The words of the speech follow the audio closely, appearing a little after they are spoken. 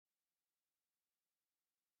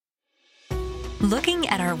Looking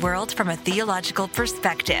at our world from a theological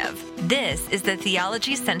perspective. This is the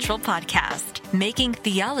Theology Central Podcast, making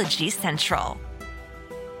theology central.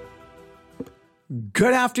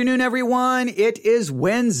 Good afternoon, everyone. It is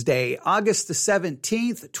Wednesday, August the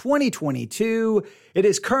 17th, 2022. It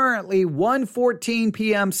is currently 1:14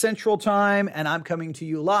 p.m. Central Time, and I'm coming to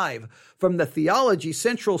you live from the Theology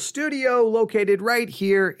Central studio located right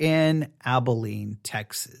here in Abilene,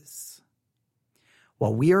 Texas.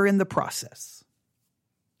 Well, we are in the process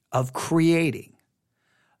of creating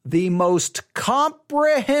the most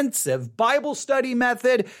comprehensive Bible study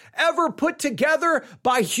method ever put together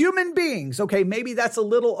by human beings. Okay, maybe that's a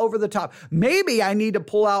little over the top. Maybe I need to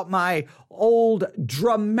pull out my old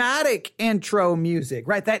dramatic intro music,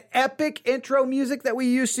 right? That epic intro music that we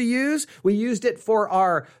used to use. We used it for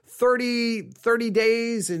our 30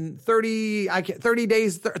 days and 30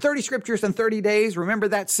 scriptures in 30 days. Remember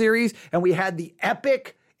that series? And we had the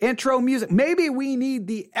epic intro music. Maybe we need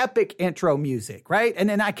the epic intro music, right? And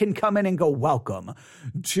then I can come in and go, welcome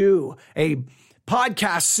to a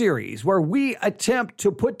podcast series where we attempt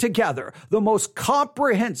to put together the most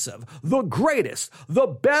comprehensive, the greatest, the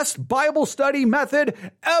best Bible study method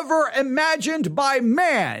ever imagined by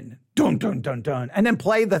man. Dun, dun, dun, dun. And then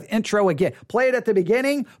play the intro again. Play it at the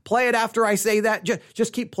beginning. Play it after I say that.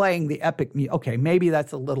 Just keep playing the epic music. Okay, maybe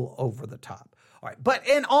that's a little over the top. All right, but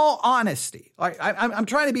in all honesty, I'm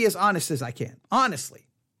trying to be as honest as I can. Honestly,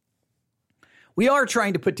 we are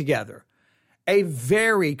trying to put together a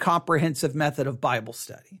very comprehensive method of Bible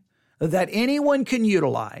study that anyone can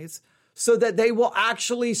utilize so that they will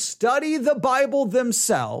actually study the Bible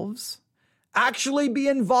themselves, actually be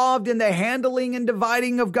involved in the handling and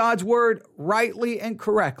dividing of God's word rightly and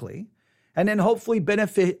correctly, and then hopefully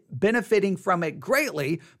benefiting from it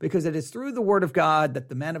greatly, because it is through the word of God that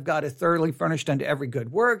the man of God is thoroughly furnished unto every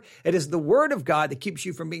good work. It is the word of God that keeps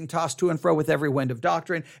you from being tossed to and fro with every wind of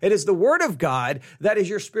doctrine. It is the word of God that is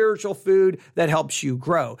your spiritual food that helps you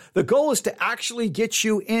grow. The goal is to actually get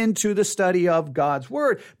you into the study of God's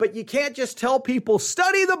word, but you can't just tell people,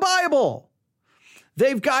 study the Bible.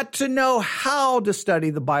 They've got to know how to study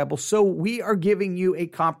the Bible, so we are giving you a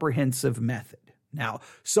comprehensive method. Now,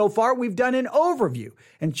 so far we've done an overview,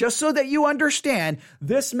 and just so that you understand,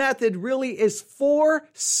 this method really is 4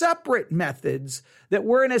 separate methods that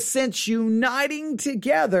we're in a sense uniting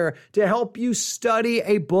together to help you study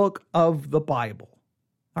a book of the Bible.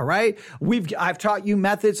 All right. I've taught you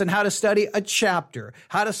methods on how to study a chapter,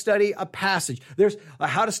 how to study a passage. There's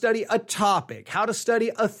how to study a topic, how to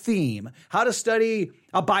study a theme, how to study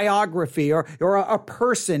a biography or a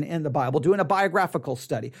person in the Bible, doing a biographical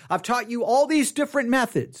study. I've taught you all these different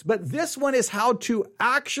methods, but this one is how to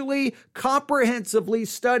actually comprehensively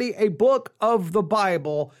study a book of the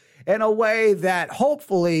Bible in a way that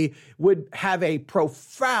hopefully would have a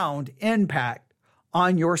profound impact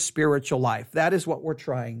on your spiritual life. That is what we're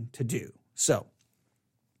trying to do. So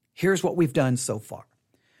here's what we've done so far.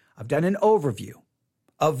 I've done an overview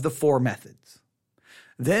of the 4 methods.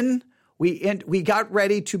 Then we got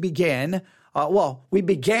ready to begin. We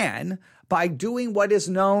began by doing what is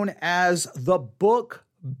known as the book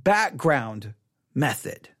background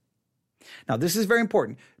method. Now, this is very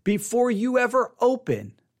important. Before you ever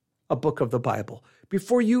open a book of the Bible,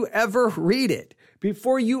 before you ever read it,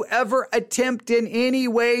 before you ever attempt in any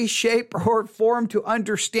way, shape, or form to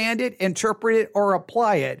understand it, interpret it, or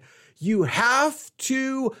apply it, you have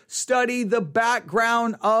to study the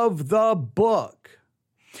background of the book.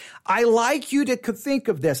 I like you to think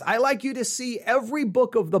of this. I like you to see every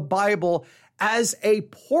book of the Bible as a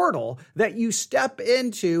portal that you step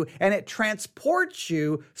into, and it transports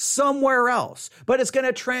you somewhere else. But it's going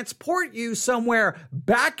to transport you somewhere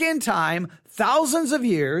back in time, thousands of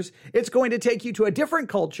years. It's going to take you to a different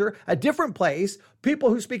culture, a different place,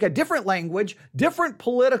 people who speak a different language, different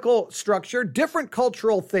political structure, different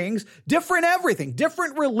cultural things, different everything,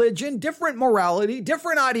 different religion, different morality,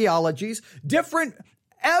 different ideologies, different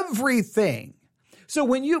everything. So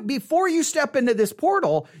before you step into this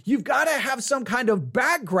portal, you've got to have some kind of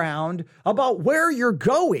background about where you're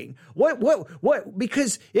going.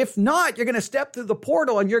 Because if not, you're going to step through the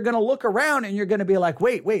portal and you're going to look around and you're going to be like,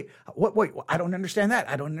 wait, I don't understand that.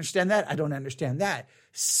 I don't understand that. I don't understand that.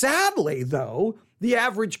 Sadly, though, the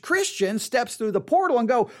average Christian steps through the portal and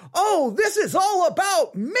go, oh, this is all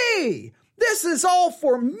about me. This is all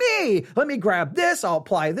for me. Let me grab this. I'll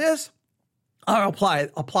apply this. I'll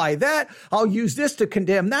apply that. I'll use this to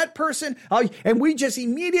condemn that person. And we just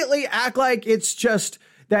immediately act like it's just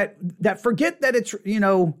that forget that it's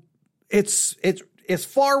is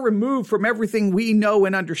far removed from everything we know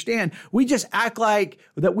and understand. We just act like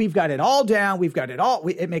that we've got it all down. We've got it all.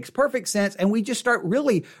 It makes perfect sense. And we just start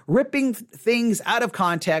really ripping things out of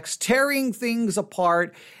context, tearing things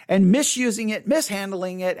apart and misusing it,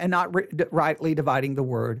 mishandling it, and not rightly dividing the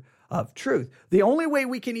word of truth. The only way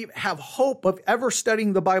we can even have hope of ever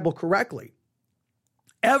studying the Bible correctly,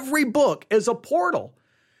 every book is a portal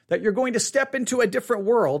that you're going to step into a different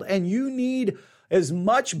world, and you need as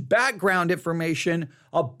much background information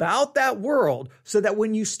about that world so that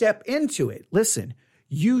when you step into it, listen,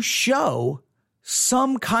 you show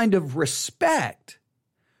some kind of respect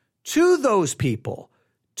to those people,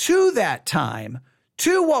 to that time,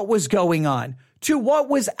 to what was going on, to what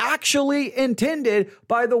was actually intended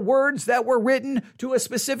by the words that were written to a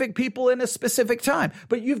specific people in a specific time.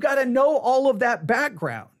 But you've got to know all of that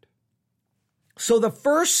background. So the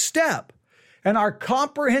first step in our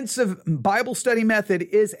comprehensive Bible study method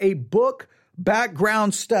is a book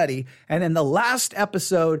background study. And in the last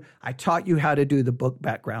episode, I taught you how to do the book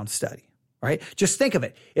background study, right? Just think of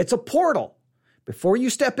it. It's a portal. Before you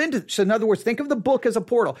step into, so in other words, think of the book as a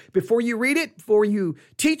portal. Before you read it, before you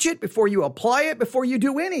teach it, before you apply it, before you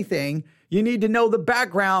do anything, you need to know the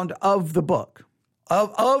background of the book,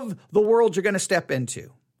 of the world you're going to step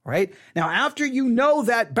into, right? Now, after you know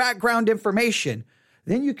that background information,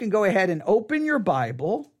 then you can go ahead and open your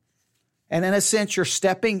Bible, and in a sense, you're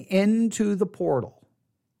stepping into the portal.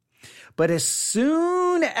 But as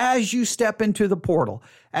soon as you step into the portal,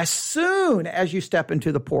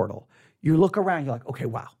 you look around, you're like, okay,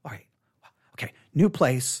 wow, all right, okay, new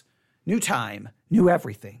place, new time, new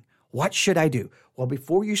everything. What should I do? Well,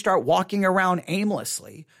 before you start walking around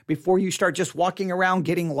aimlessly, before you start just walking around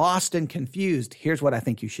getting lost and confused, here's what I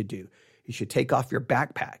think you should do. You should take off your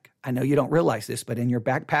backpack. I know you don't realize this, but in your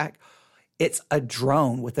backpack, it's a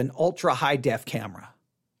drone with an ultra high def camera.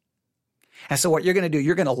 And so what you're going to do,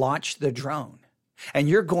 you're going to launch the drone. And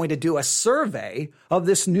you're going to do a survey of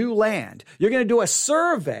this new land. You're going to do a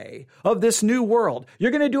survey of this new world.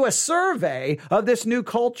 You're going to do a survey of this new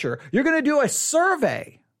culture. You're going to do a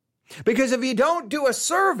survey. Because if you don't do a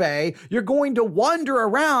survey, you're going to wander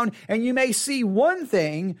around and you may see one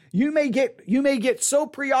thing. You may get so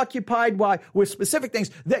preoccupied with specific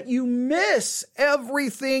things that you miss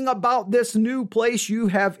everything about this new place you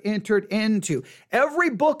have entered into. Every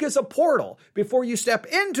book is a portal. Before you step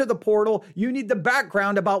into the portal, you need the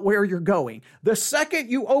background about where you're going. The second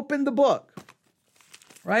you open the book,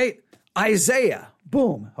 right? Isaiah.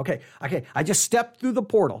 Boom. Okay. I just stepped through the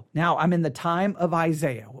portal. Now I'm in the time of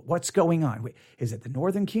Isaiah. What's going on? Wait, is it the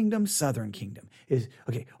northern kingdom, southern kingdom?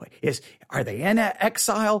 Are they in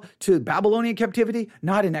exile to Babylonian captivity?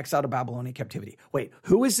 Not in exile to Babylonian captivity. Wait,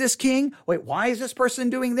 who is this king? Wait, why is this person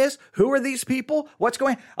doing this? Who are these people? What's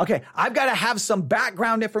going on? Okay. I've got to have some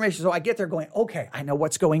background information. So I get there going, okay, I know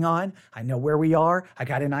what's going on. I know where we are. I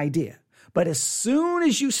got an idea. But as soon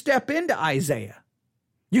as you step into Isaiah,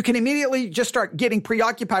 you can immediately just start getting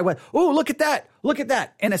preoccupied with, oh, look at that. Look at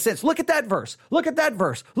that. In a sense, look at that verse. Look at that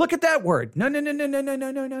verse. Look at that word.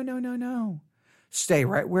 No. Stay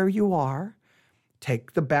right where you are.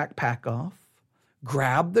 Take the backpack off.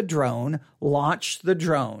 Grab the drone. Launch the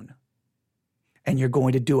drone. And you're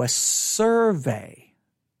going to do a survey,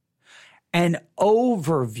 an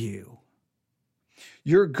overview.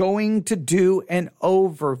 You're going to do an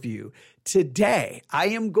overview. Today, I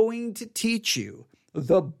am going to teach you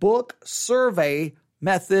the book survey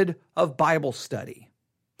method of Bible study.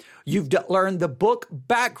 You've learned the book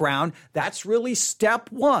background. That's really step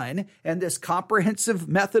one in this comprehensive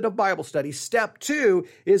method of Bible study. Step two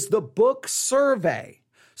is the book survey.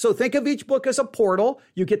 So think of each book as a portal.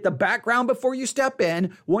 You get the background before you step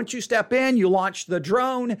in. Once you step in, you launch the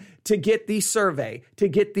drone to get the survey, to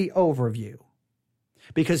get the overview.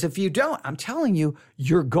 Because if you don't, I'm telling you,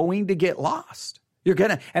 you're going to get lost. You're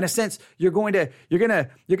going to, in a sense, you're going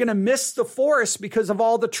to miss the forest because of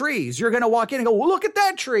all the trees. You're going to walk in and go, well, look at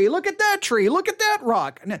that tree, look at that tree, look at that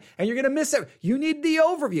rock. And you're going to miss it. You need the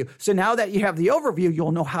overview. So now that you have the overview,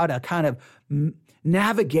 you'll know how to kind of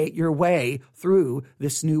navigate your way through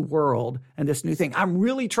this new world and this new thing. I'm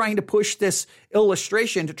really trying to push this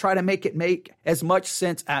illustration to try to make it make as much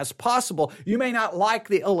sense as possible. You may not like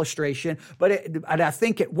the illustration, but I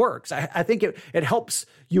think it works. I think it helps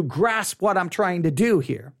you grasp what I'm trying to do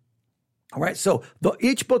here. All right. So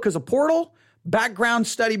each book is a portal. Background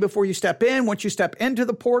study before you step in. Once you step into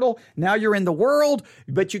the portal, now you're in the world,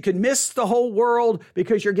 but you can miss the whole world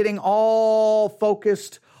because you're getting all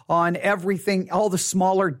focused on everything, all the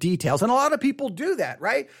smaller details. And a lot of people do that,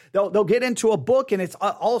 right? They'll get into a book and it's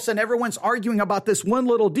all of a sudden everyone's arguing about this one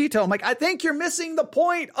little detail. I'm like, I think you're missing the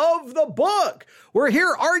point of the book. We're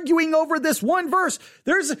here arguing over this one verse.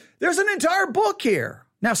 There's an entire book here.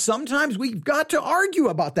 Now, sometimes we've got to argue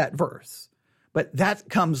about that verse, but that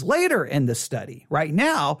comes later in the study. Right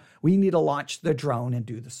now, we need to launch the drone and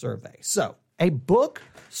do the survey. So a book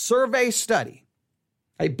survey study.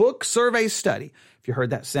 A book survey study. If you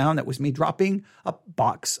heard that sound, that was me dropping a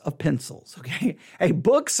box of pencils, okay? A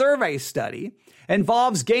book survey study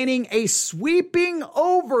involves gaining a sweeping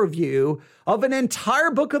overview of an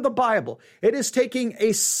entire book of the Bible. It is taking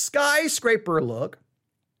a skyscraper look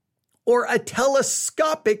or a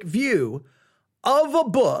telescopic view of a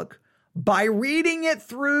book by reading it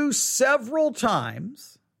through several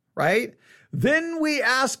times, right? Then we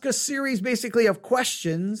ask a series basically of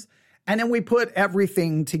questions, and then we put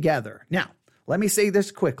everything together. Now, let me say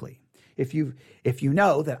this quickly. If you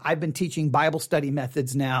know that I've been teaching Bible study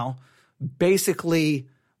methods now basically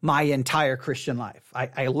my entire Christian life.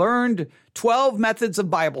 I learned 12 methods of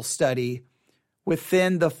Bible study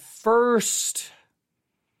within the first,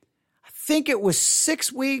 I think it was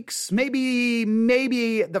 6 weeks, maybe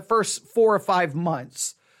the first 4 or 5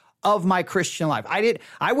 months of my Christian life.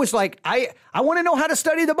 I was like, I want to know how to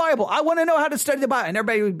study the Bible. I want to know how to study the Bible. And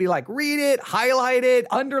everybody would be like, read it, highlight it,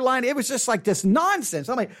 underline it. It was just like this nonsense.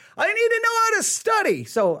 I'm like, I need to know how to study.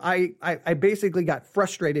 So I basically got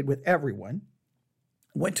frustrated with everyone.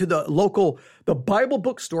 Went to the Bible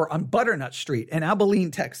bookstore on Butternut Street in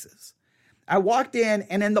Abilene, Texas. I walked in,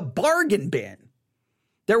 and in the bargain bin,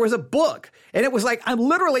 there was a book, and it was like,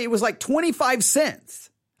 it was like 25 cents.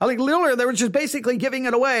 Literally, they were just basically giving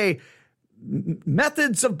it away,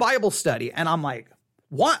 methods of Bible study. And I'm like,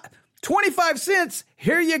 what? 25 cents?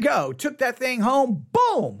 Here you go. Took that thing home.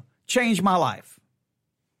 Boom. Changed my life.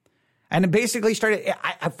 And it basically started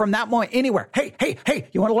from that moment anywhere. Hey,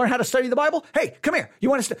 you want to learn how to study the Bible? Hey, come here. You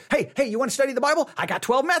want to study the Bible? I got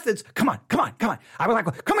 12 methods. Come on. I was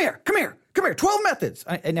like, come here. 12 methods.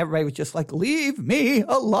 And everybody was just like, leave me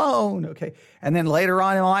alone. Okay. And then later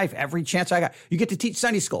on in life, every chance I got, you get to teach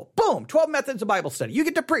Sunday school. Boom. 12 methods of Bible study. You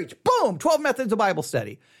get to preach. Boom. 12 methods of Bible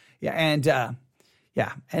study. Yeah.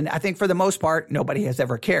 And I think for the most part, nobody has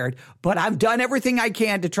ever cared, but I've done everything I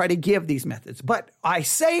can to try to give these methods. But I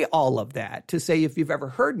say all of that to say, if you've ever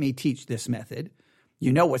heard me teach this method,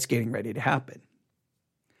 you know what's getting ready to happen.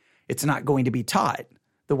 It's not going to be taught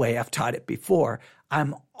the way I've taught it before.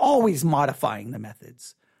 I'm always modifying the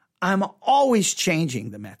methods. I'm always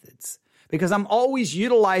changing the methods because I'm always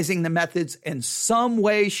utilizing the methods in some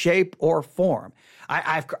way, shape, or form.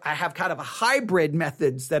 I have kind of a hybrid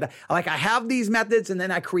methods that I have these methods and then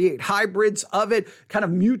I create hybrids of it, kind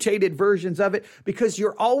of mutated versions of it, because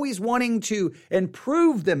you're always wanting to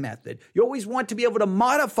improve the method. You always want to be able to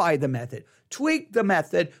modify the method, tweak the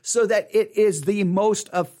method so that it is the most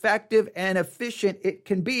effective and efficient it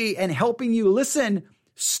can be in helping you listen,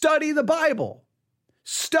 study the Bible,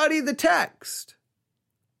 study the text.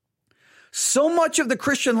 So much of the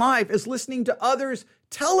Christian life is listening to others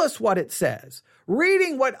tell us what it says,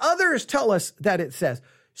 reading what others tell us that it says.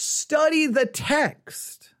 Study the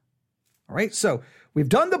text. All right, so we've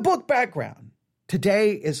done the book background.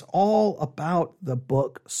 Today is all about the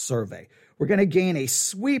book survey. We're going to gain a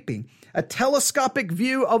telescopic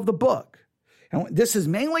view of the book. And this is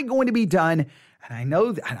mainly going to be done, and I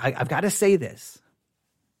know I've got to say this,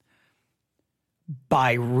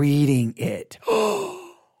 by reading it.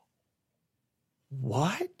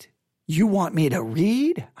 What? You want me to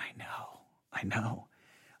read? I know.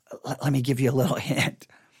 Let me give you a little hint.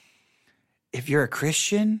 If you're a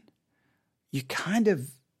Christian, you kind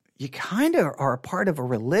of are a part of a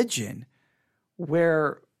religion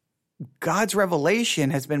where God's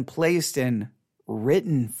revelation has been placed in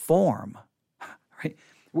written form, right?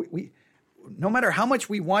 We no matter how much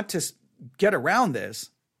we want to get around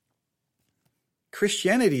this,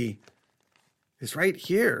 Christianity is right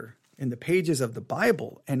here in the pages of the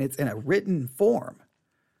Bible, and it's in a written form.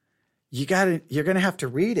 You're going to have to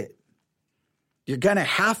read it. You're going to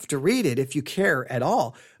have to read it if you care at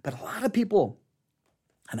all. But a lot of people,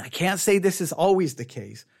 and I can't say this is always the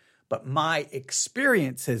case, but my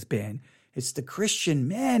experience has been, it's the Christian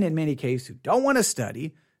men in many cases who don't want to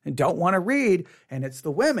study and don't want to read, and it's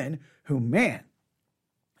the women who, man,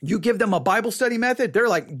 you give them a Bible study method, they're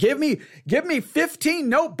like, give me 15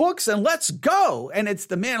 notebooks and let's go. And it's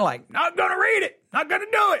the men like, not going to read it, not going to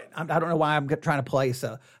do it. I don't know why I'm trying to place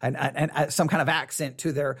some kind of accent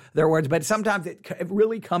to their words, but sometimes it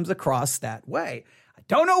really comes across that way. I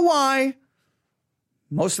don't know why.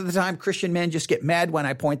 Most of the time, Christian men just get mad when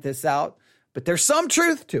I point this out, but there's some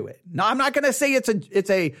truth to it. Now, I'm not going to say it's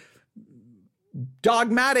a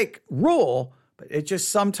dogmatic rule, but it just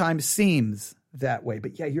sometimes seems that way.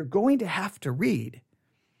 But yeah, you're going to have to read.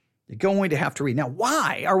 You're going to have to read. Now,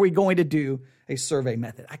 why are we going to do a survey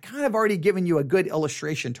method? I kind of already given you a good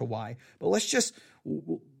illustration to why, but let's just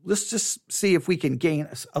see if we can gain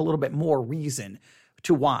a little bit more reason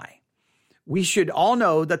to why. We should all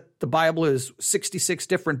know that the Bible is 66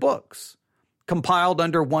 different books compiled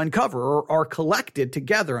under one cover or collected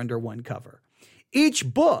together under one cover.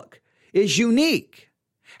 Each book is unique,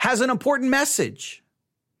 has an important message.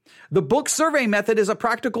 The book survey method is a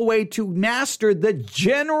practical way to master the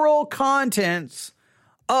general contents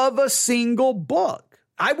of a single book.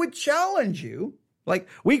 I would challenge you, like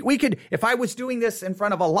we could, if I was doing this in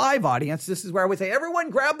front of a live audience, this is where I would say, everyone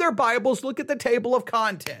grab their Bibles, look at the table of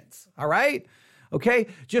contents. All right. Okay.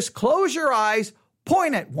 Just close your eyes,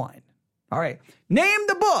 point at one. All right. Name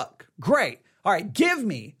the book. Great. All right. Give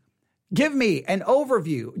me an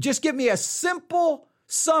overview. Just give me a simple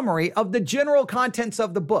summary of the general contents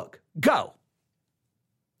of the book. Go.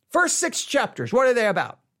 First 6 chapters. What are they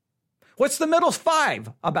about? What's the middle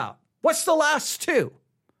 5 about? What's the last 2?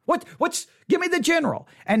 Give me the general.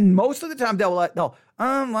 And most of the time now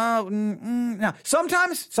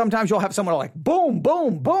sometimes you'll have someone like boom,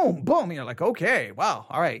 boom, boom, boom. And you're like, okay, wow.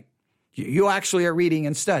 All right. You actually are reading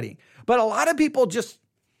and studying. But a lot of people just,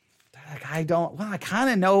 I kind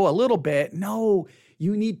of know a little bit. No,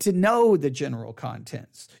 you need to know the general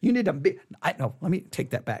contents. You need to let me take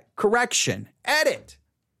that back. Correction, edit.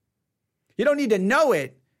 You don't need to know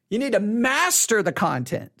it. You need to master the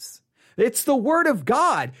contents. It's the Word of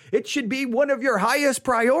God. It should be one of your highest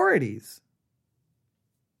priorities.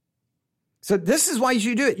 So this is why you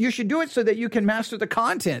should do it. You should do it so that you can master the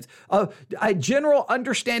contents, a general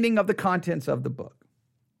understanding of the contents of the book.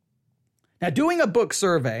 Now, doing a book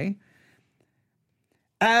survey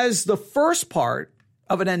as the first part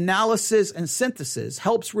of an analysis and synthesis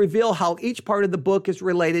helps reveal how each part of the book is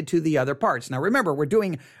related to the other parts. Now, remember,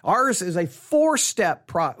 ours is a four-step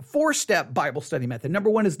Bible study method. Number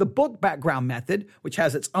 1 is the book background method, which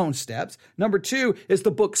has its own steps. Number 2 is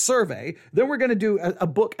the book survey. Then we're going to do a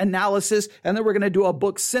book analysis, and then we're going to do a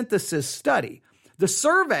book synthesis study. The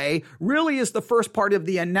survey really is the first part of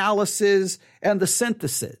the analysis and the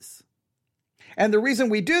synthesis. And the reason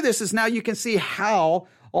we do this is now you can see how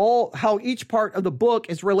each part of the book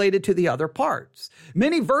is related to the other parts.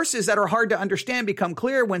 Many verses that are hard to understand become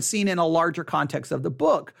clear when seen in a larger context of the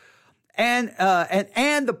book. And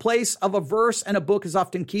the place of a verse and a book is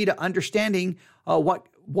often key to understanding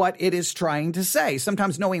what it is trying to say.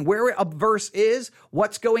 Sometimes knowing where a verse is,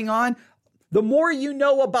 what's going on. The more you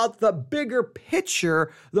know about the bigger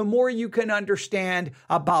picture, the more you can understand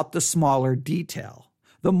about the smaller detail.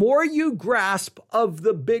 The more you grasp of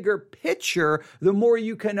the bigger picture, the more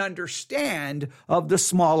you can understand of the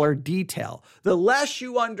smaller detail. The less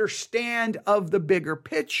you understand of the bigger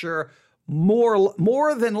picture,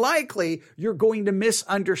 more than likely, you're going to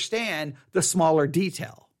misunderstand the smaller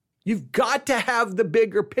detail. You've got to have the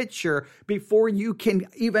bigger picture before you can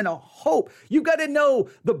even hope. You've got to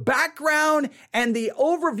know the background and the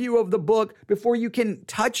overview of the book before you can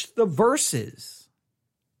touch the verses.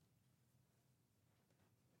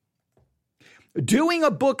 Doing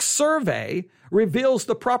a book survey reveals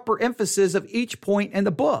the proper emphasis of each point in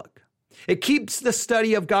the book. It keeps the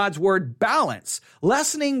study of God's word balanced,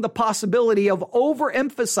 lessening the possibility of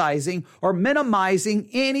overemphasizing or minimizing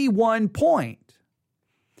any one point.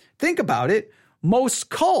 Think about it. Most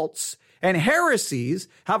cults and heresies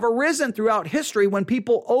have arisen throughout history when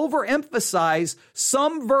people overemphasize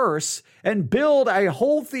some verse and build a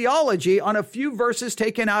whole theology on a few verses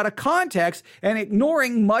taken out of context and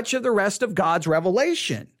ignoring much of the rest of God's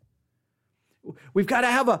revelation. We've got to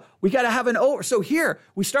have so here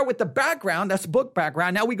we start with the background, that's book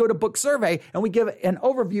background. Now we go to book survey and we give an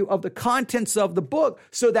overview of the contents of the book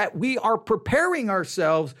so that we are preparing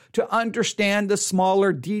ourselves to understand the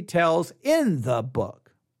smaller details in the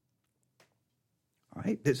book. All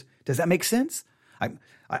right. Does that make sense?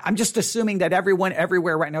 I'm just assuming that everyone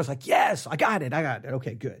everywhere right now is like, yes, I got it.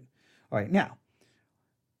 Okay, good. All right. Now,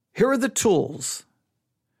 here are the tools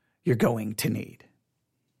you're going to need.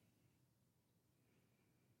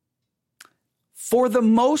 For the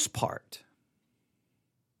most part,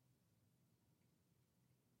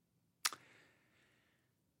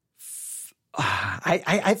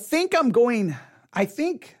 I think I'm going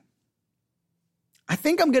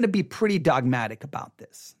to be pretty dogmatic about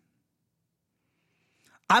this.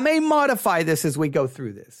 I may modify this as we go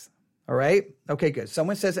through this. All right? Okay, good.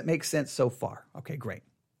 Someone says it makes sense so far. Okay, great.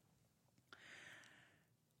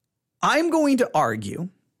 I'm going to argue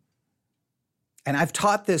and I've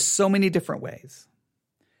taught this so many different ways.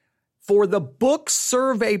 For the book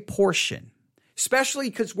survey portion, especially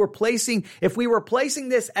because if we were placing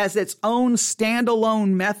this as its own standalone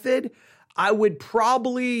method, I would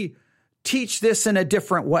probably teach this in a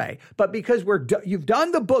different way. But because you've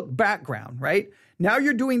done the book background, right? Now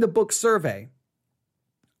you're doing the book survey.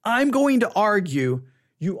 I'm going to argue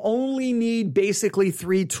you only need basically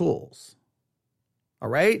 3 tools. All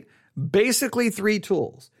right? Basically 3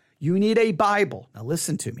 tools. You need a Bible. Now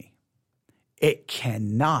listen to me. It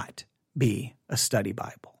cannot be a study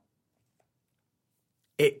Bible.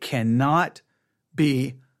 It cannot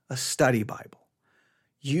be a study Bible.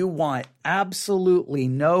 You want absolutely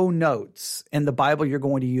no notes in the Bible you're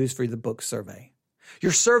going to use for the book survey.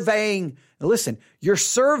 You're surveying the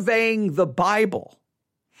Bible.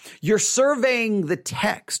 You're surveying the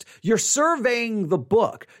text. You're surveying the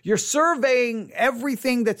book. You're surveying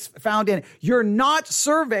everything that's found in it. You're not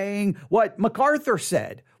surveying what MacArthur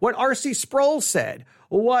said, what R.C. Sproul said,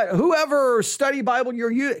 whoever study Bible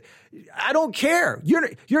you're using. I don't care.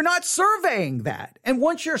 You're not surveying that. And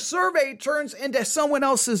once your survey turns into someone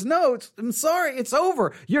else's notes, I'm sorry, it's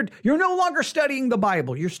over. You're no longer studying the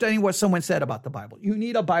Bible. You're studying what someone said about the Bible. You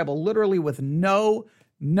need a Bible literally with no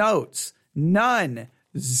notes, none,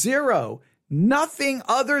 0, nothing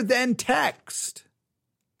other than text.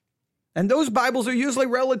 And those Bibles are usually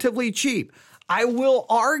relatively cheap. I will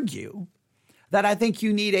argue that I think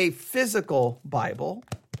you need a physical Bible.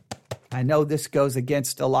 I know this goes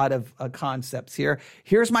against a lot of concepts here.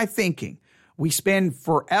 Here's my thinking. We spend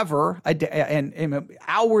forever a day, and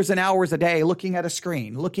hours and hours a day looking at a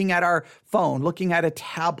screen, looking at our phone, looking at a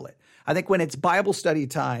tablet. I think when it's Bible study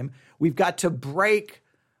time, we've got to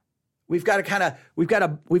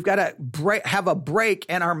have a break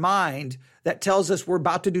in our mind that tells us we're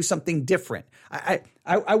about to do something different.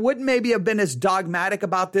 I wouldn't maybe have been as dogmatic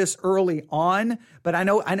about this early on, but I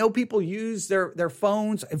know people use their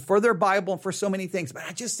phones for their Bible and for so many things. But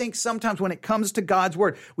I just think sometimes when it comes to God's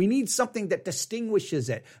word, we need something that distinguishes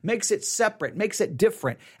it, makes it separate, makes it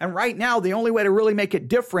different. And right now, the only way to really make it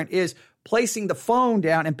different is placing the phone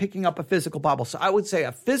down and picking up a physical Bible. So I would say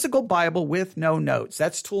a physical Bible with no notes.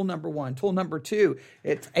 That's tool number 1. Tool number 2,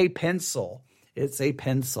 it's a pencil. It's a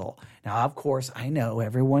pencil. Now, of course, I know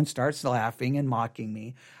everyone starts laughing and mocking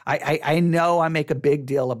me. I know I make a big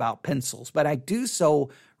deal about pencils, but I do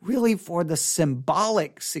so really for the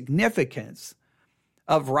symbolic significance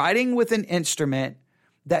of writing with an instrument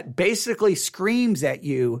that basically screams at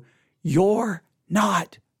you, you're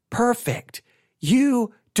not perfect.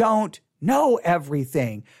 You don't know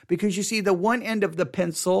everything. Because you see, the one end of the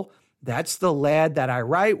pencil, that's the lead that I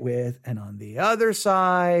write with. And on the other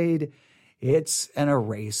side, it's an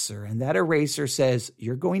eraser. And that eraser says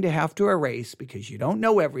you're going to have to erase because you don't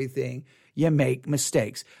know everything. You make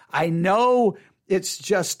mistakes. I know it's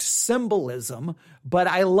just symbolism, but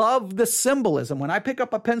I love the symbolism. When I pick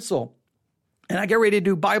up a pencil and I get ready to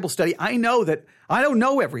do Bible study, I know that I don't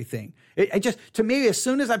know everything. To me, as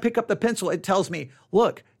soon as I pick up the pencil, it tells me,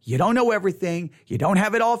 look, you don't know everything. You don't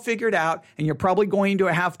have it all figured out. And you're probably going to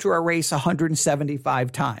have to erase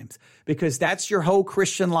 175 times because that's your whole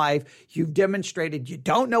Christian life. You've demonstrated you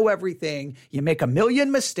don't know everything. You make a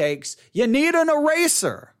million mistakes. You need an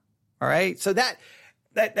eraser. All right. So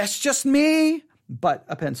that's just me, but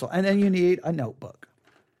a pencil. And then you need a notebook.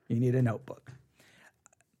 You need a notebook.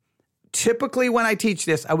 Typically, when I teach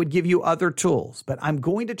this, I would give you other tools, but I'm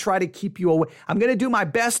going to try to keep you away. I'm going to do my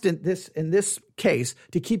best in this case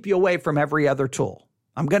to keep you away from every other tool.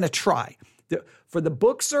 I'm going to try. For the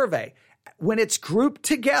book survey, when it's grouped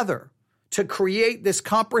together to create this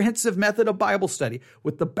comprehensive method of Bible study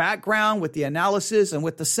with the background, with the analysis, and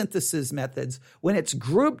with the synthesis methods, when it's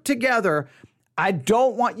grouped together, I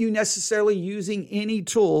don't want you necessarily using any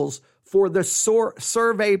tools for the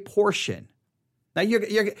survey portion. Now,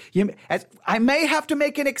 I may have to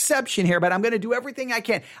make an exception here, but I'm going to do everything I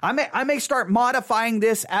can. I may start modifying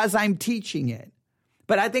this as I'm teaching it.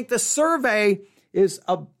 But I think the survey is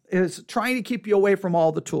trying to keep you away from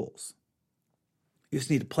all the tools. You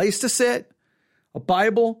just need a place to sit, a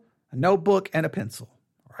Bible, a notebook, and a pencil.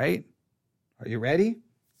 All right? Are you ready?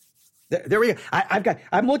 There we go.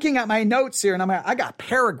 I'm looking at my notes here, and I got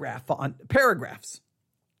paragraphs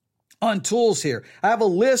on tools here. I have a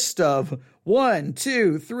list of 1,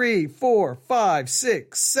 2, 3, 4, 5,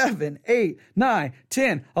 6, 7, 8, 9,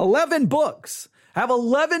 10, 11 books. I have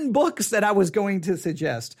 11 books that I was going to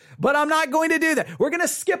suggest, but I'm not going to do that. We're going to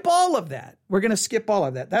skip all of that.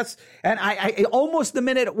 I almost the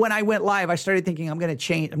minute when I went live, I started thinking I'm going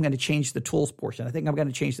to change the tools portion. I think I'm going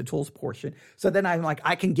to change the tools portion. So then I'm like,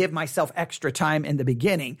 I can give myself extra time in the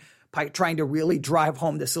beginning. trying to really drive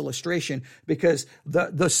home this illustration because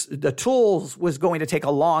the tools was going to take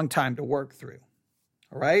a long time to work through.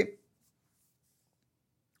 All right?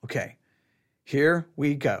 Okay, here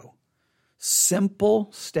we go.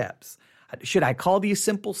 Simple steps. Should I call these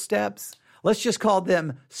simple steps? Let's just call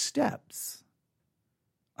them steps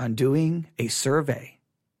on doing a survey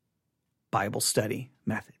Bible study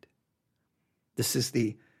method. This is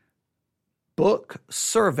the book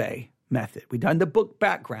survey method. We've done the book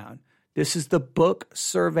background. This is the book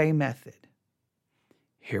survey method.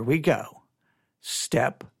 Here we go.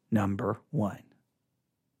 Step number 1.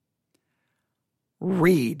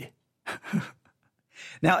 Read.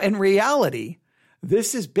 Now, in reality,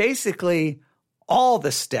 this is basically all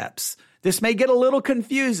the steps. This may get a little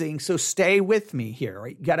confusing, so stay with me here.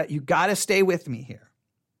 Right? You gotta stay with me here.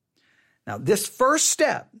 Now, this first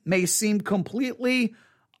step may seem completely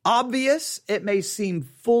obvious. It may seem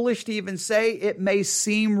foolish to even say. It may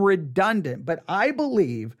seem redundant. But I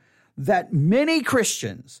believe that many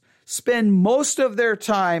Christians spend most of their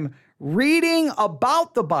time reading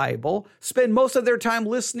about the Bible, spend most of their time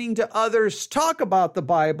listening to others talk about the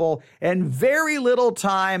Bible, and very little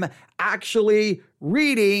time actually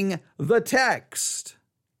reading the text.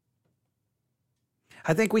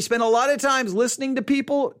 I think we spend a lot of times listening to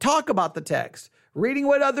people talk about the text, reading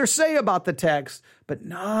what others say about the text, but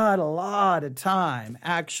not a lot of time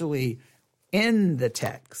actually in the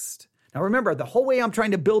text. Now remember, the whole way I'm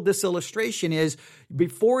trying to build this illustration is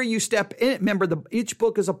before you step in, remember each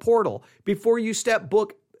book is a portal. Before you step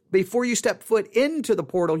foot into the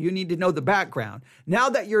portal, you need to know the background. Now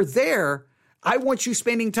that you're there, I want you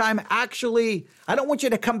spending time I don't want you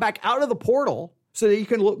to come back out of the portal so that you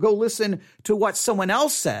can go listen to what someone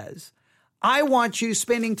else says. I want you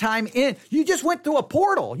spending time you just went through a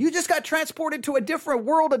portal. You just got transported to a different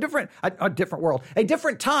world, a different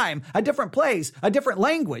time, a different place, a different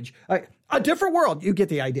language, a different world. You get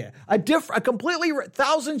the idea. A completely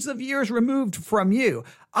thousands of years removed from you.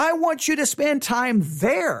 I want you to spend time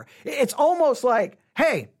there. It's almost like,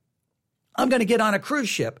 hey, I'm going to get on a cruise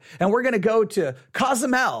ship and we're going to go to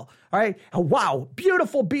Cozumel. All right. Wow.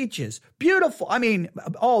 Beautiful beaches. Beautiful. I mean,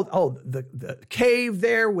 the cave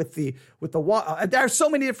there with the water. There are so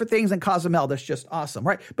many different things in Cozumel that's just awesome.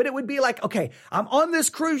 Right. But it would be like, okay, I'm on this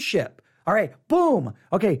cruise ship. All right, boom.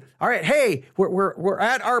 Okay, all right. Hey, we're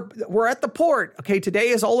at the port. Okay, today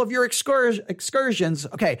is all of your excursions.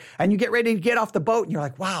 Okay, and you get ready to get off the boat, and you're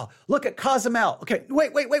like, wow, look at Cozumel. Okay,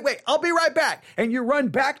 wait. I'll be right back. And you run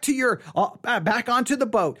back to your back onto the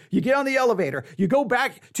boat. You get on the elevator. You go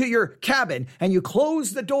back to your cabin, and you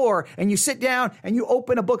close the door, and you sit down, and you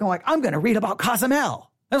open a book. And I'm like, I'm going to read about Cozumel.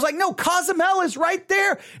 I was like, no, Cozumel is right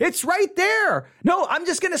there. It's right there. No, I'm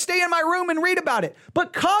just going to stay in my room and read about it.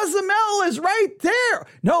 But Cozumel is right there.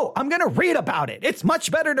 No, I'm going to read about it. It's much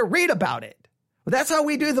better to read about it. Well, that's how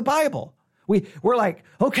we do the Bible. We're like,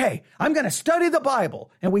 okay, I'm going to study the Bible.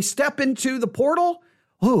 And we step into the portal.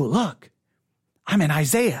 Oh, look, I'm in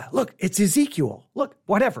Isaiah. Look, it's Ezekiel. Look,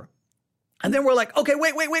 whatever. And then we're like, okay,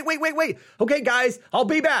 wait. Okay, guys, I'll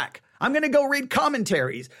be back. I'm going to go read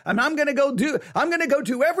commentaries and I'm going to go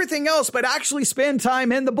do everything else, but actually spend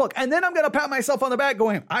time in the book. And then I'm going to pat myself on the back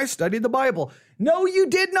going, I studied the Bible. No, you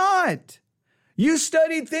did not. You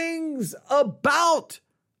studied things about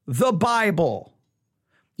the Bible.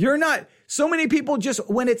 You're not. So many people just,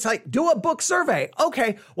 when it's like, do a book survey.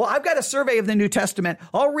 Okay, well, I've got a survey of the New Testament.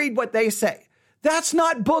 I'll read what they say. That's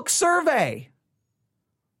not book survey.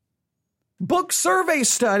 Book survey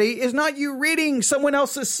study is not you reading someone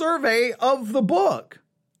else's survey of the book.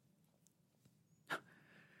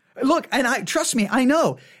 Look, and trust me, I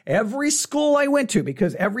know every school I went to,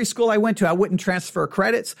 because every school I went to, I wouldn't transfer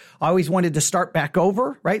credits. I always wanted to start back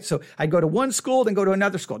over, right? So I'd go to one school, then go to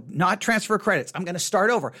another school, not transfer credits. I'm going to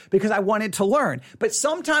start over because I wanted to learn. But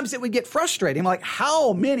sometimes it would get frustrating. I'm like,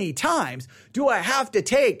 how many times do I have to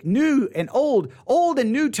take Old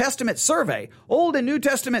and New Testament survey? Old and New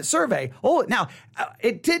Testament survey. Now,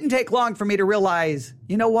 it didn't take long for me to realize,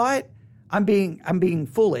 you know what? I'm being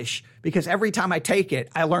foolish because every time I take it,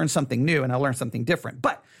 I learn something new and I learn something different.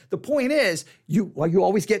 But the point is, you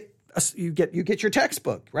always get your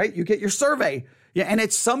textbook, right? You get your survey, yeah, and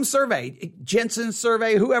it's some survey, Jensen's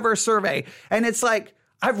survey, whoever's survey, and it's like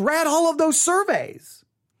I've read all of those surveys.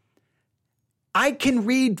 I can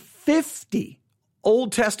read 50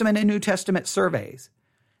 Old Testament and New Testament surveys.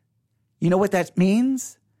 You know what that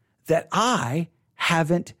means? That I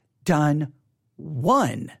haven't done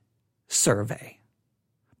one survey.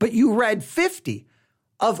 But you read 50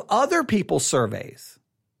 of other people's surveys.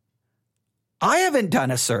 I haven't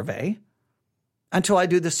done a survey until I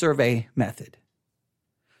do the survey method.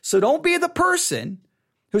 So don't be the person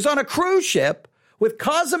who's on a cruise ship with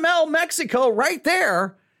Cozumel, Mexico right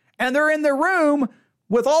there, and they're in their room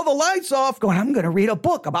with all the lights off going, I'm going to read a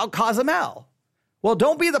book about Cozumel. Well,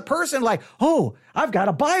 don't be the person like, oh, I've got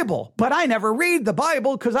a Bible, but I never read the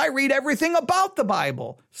Bible because I read everything about the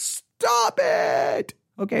Bible. Stop it.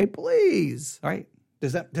 Okay, please. All right.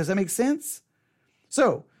 Does that make sense?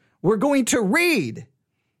 So we're going to read.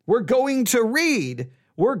 We're going to read.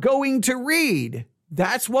 We're going to read.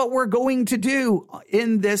 That's what we're going to do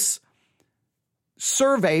in this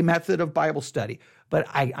survey method of Bible study. But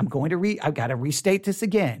I'm going to read. I've got to restate this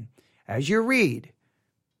again. As you read,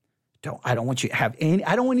 I don't want you to have any.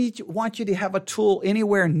 I don't want you to have a tool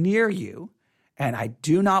anywhere near you, and I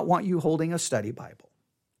do not want you holding a study Bible.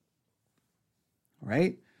 All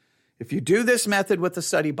right? If you do this method with the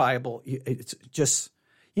study Bible, it's just,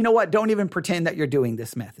 you know what? Don't even pretend that you're doing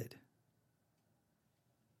this method.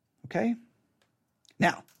 Okay?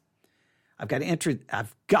 Now, I've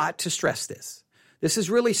got to stress this. This is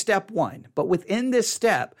really step one, but within this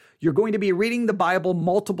step, you're going to be reading the Bible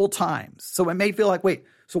multiple times. So it may feel like, wait,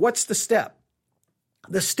 so what's the step?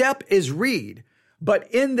 The step is read,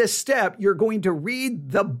 but in this step, you're going to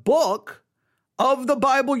read the book of the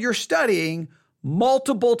Bible you're studying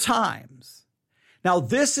multiple times. Now,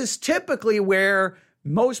 this is typically where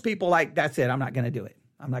most people like, that's it, I'm not going to do it.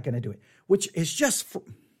 I'm not going to do it, which is just,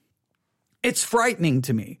 it's frightening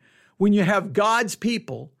to me when you have God's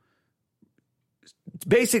people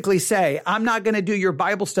basically say, I'm not going to do your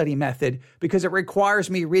Bible study method because it requires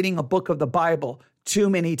me reading a book of the Bible too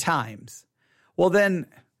many times. Well, then,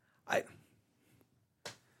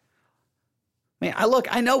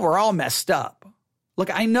 I know we're all messed up. Look,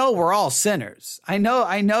 I know we're all sinners. I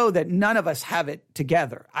know that none of us have it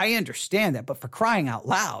together. I understand that, but for crying out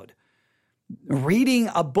loud, reading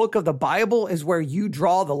a book of the Bible is where you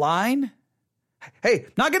draw the line? Hey,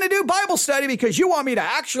 not going to do Bible study because you want me to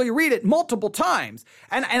actually read it multiple times.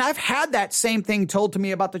 And I've had that same thing told to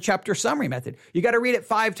me about the chapter summary method. You got to read it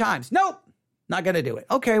 5 times. Nope, not going to do it.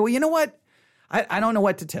 Okay, well, you know what? I don't know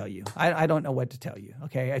what to tell you. I don't know what to tell you.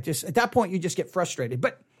 Okay, at that point, you just get frustrated.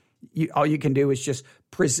 But all you can do is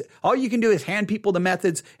all you can do is hand people the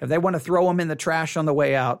methods. If they want to throw them in the trash on the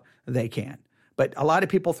way out, they can. But a lot of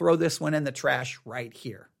people throw this one in the trash right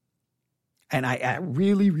here. And I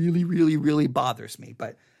really, really, really, really bothers me.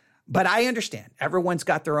 But I understand. Everyone's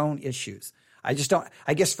got their own issues. I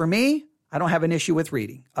guess for me, I don't have an issue with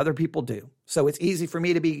reading. Other people do. So it's easy for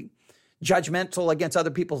me to be judgmental against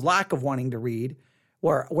other people's lack of wanting to read,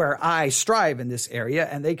 where I strive in this area,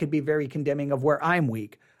 and they could be very condemning of where I'm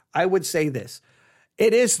weak. I would say this.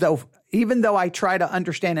 It is, though, even though I try to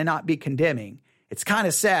understand and not be condemning, it's kind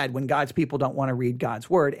of sad when God's people don't want to read God's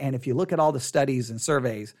word. And if you look at all the studies and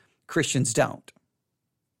surveys, Christians don't.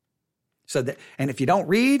 And if you don't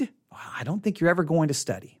read, well, I don't think you're ever going to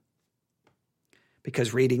study,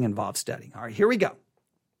 because reading involves studying. All right, here we go.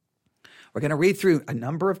 We're going to read through a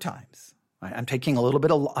number of times. I'm taking a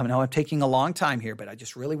long time here, but I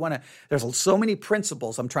just really want to, there's so many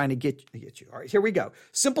principles I'm trying to get you. All right, here we go.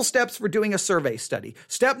 Simple steps for doing a survey study.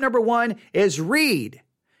 Step number 1 is read.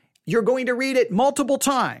 You're going to read it multiple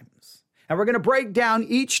times. And we're going to break down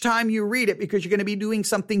each time you read it because you're going to be doing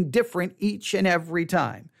something different each and every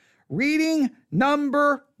time. Reading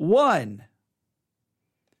number 1.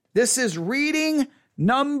 This is reading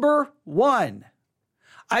number 1.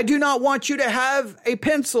 I do not want you to have a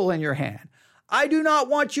pencil in your hand. I do not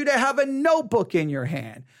want you to have a notebook in your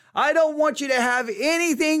hand. I don't want you to have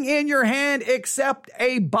anything in your hand except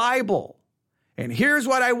a Bible. And here's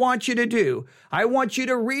what I want you to do. I want you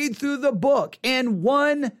to read through the book in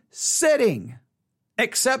one sitting,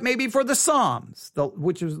 except maybe for the Psalms,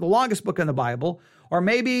 which is the longest book in the Bible, or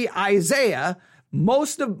maybe Isaiah.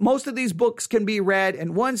 Most of these books can be read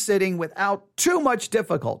in one sitting without too much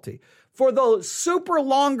difficulty. For those super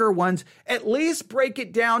longer ones, at least break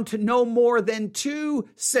it down to no more than 2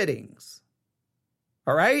 sittings.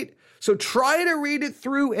 All right? So try to read it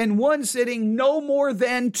through in one sitting, no more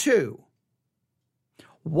than 2.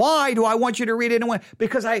 Why do I want you to read it in one?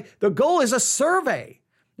 Because the goal is a survey,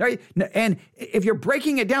 right? And if you're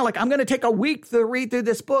breaking it down, like I'm going to take a week to read through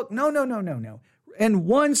this book. No. In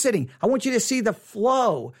one sitting, I want you to see the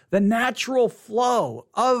flow, the natural flow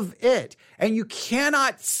of it. And you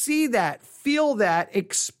cannot see that, feel that,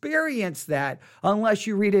 experience that unless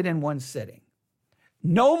you read it in one sitting.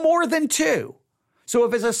 No more than 2. So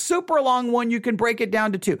if it's a super long one, you can break it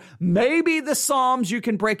down to 2. Maybe the Psalms, you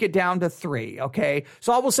can break it down to 3, okay?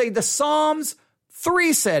 So I will say the Psalms,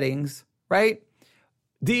 3 settings, right?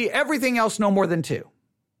 Everything else, no more than 2.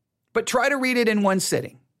 But try to read it in one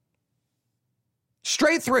sitting.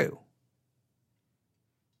 Straight through.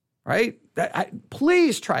 right?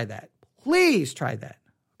 Please try that. Please try that.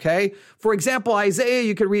 Okay. For example, Isaiah,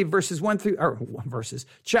 you could read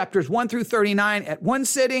chapters 1 through 39 at one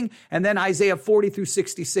sitting, and then Isaiah 40 through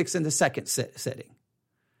 66 in the second sitting.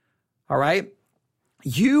 All right.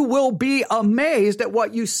 You will be amazed at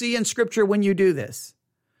what you see in scripture when you do this,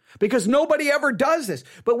 because nobody ever does this.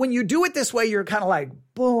 But when you do it this way, you're kind of like,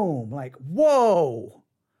 boom, like, whoa.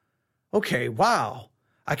 Okay. Wow.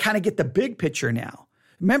 I kind of get the big picture now.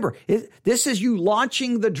 Remember, this is you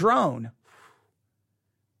launching the drone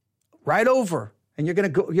right over, and you're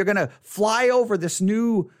going to fly over this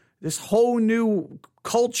whole new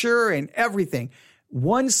culture and everything.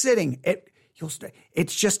 One sitting,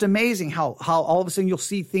 it's just amazing how all of a sudden you'll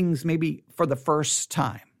see things maybe for the first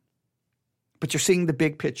time, but you're seeing the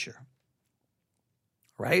big picture,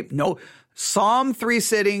 right? No, Psalm 3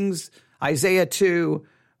 sittings, Isaiah 2,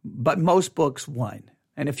 but most books 1.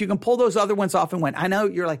 And if you can pull those other ones off in 1, I know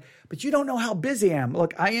you're like, but you don't know how busy I am.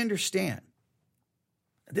 Look, I understand.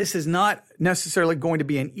 This is not necessarily going to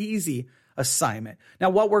be an easy assignment.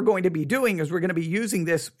 Now, what we're going to be doing is we're going to be using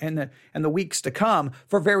this in the weeks to come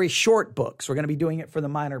for very short books. We're going to be doing it for the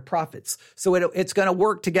minor prophets. So it's going to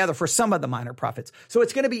work together for some of the minor prophets. So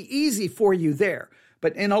it's going to be easy for you there.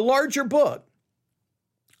 But in a larger book,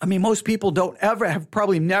 I mean, most people have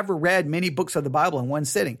probably never read many books of the Bible in one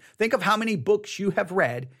sitting. Think of how many books you have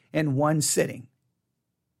read in one sitting.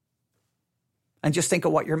 And just think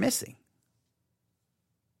of what you're missing.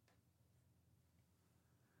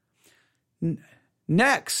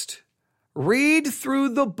 Next, read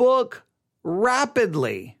through the book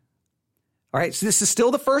rapidly. All right, so this is still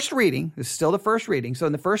the first reading. So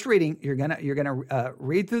in the first reading, you're gonna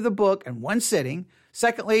read through the book in one sitting.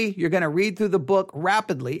 Secondly, you're gonna read through the book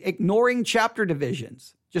rapidly, ignoring chapter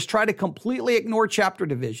divisions. Just try to completely ignore chapter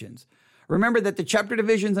divisions. Remember that the chapter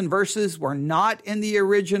divisions and verses were not in the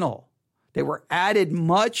original. They were added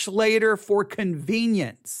much later for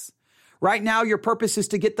convenience. Right now, your purpose is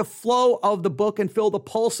to get the flow of the book and feel the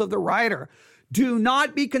pulse of the writer. Do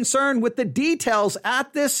not be concerned with the details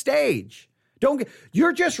at this stage.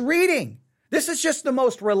 You're just reading. This is just the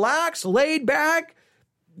most relaxed, laid back,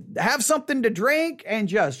 have something to drink and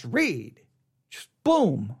just read. Just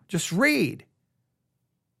boom, just read.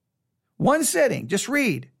 One sitting, just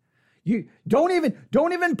read. You don't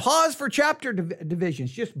even pause for chapter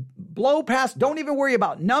divisions. Just blow past. Don't even worry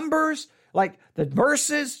about numbers. Like the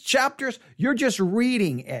verses, chapters, you're just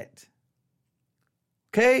reading it.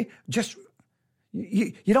 Okay?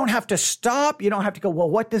 You don't have to stop. You don't have to go, well,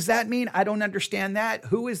 what does that mean? I don't understand that.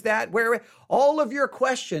 Who is that? Where? All of your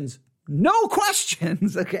questions. No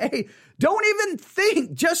questions, okay? Don't even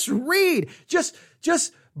think. Just read. Just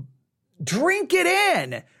drink it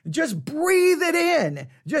in. Just breathe it in.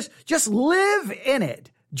 Just live in it.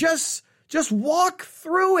 Just walk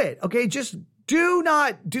through it, okay? Just do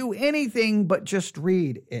not do anything but just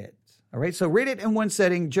read it. All right. So read it in one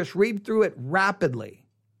setting. Just read through it rapidly.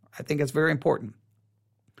 I think it's very important.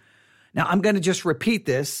 Now, I'm going to just repeat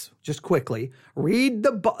this just quickly. Read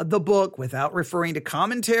the book without referring to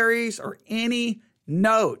commentaries or any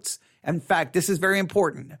notes. In fact, this is very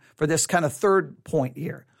important for this kind of third point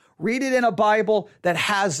here. Read it in a Bible that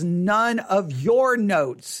has none of your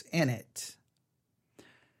notes in it.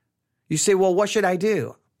 You say, well, what should I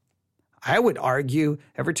do? I would argue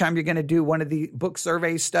every time you're going to do one of the book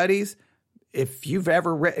survey studies, if you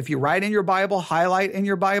write in your Bible, highlight in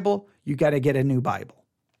your Bible, you got to get a new Bible.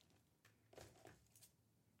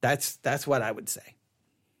 That's what I would say.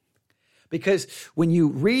 Because when you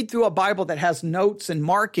read through a Bible that has notes and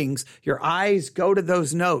markings, your eyes go to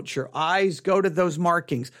those notes. Your eyes go to those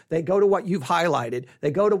markings. They go to what you've highlighted. They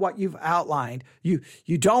go to what you've outlined. You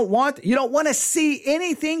don't want to see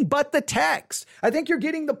anything but the text. I think you're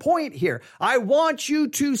getting the point here. I want you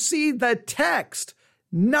to see the text,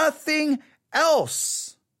 nothing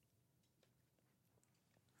else.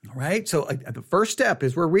 All right. So the first step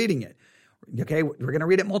is we're reading it. Okay. We're going to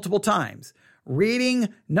read it multiple times. Reading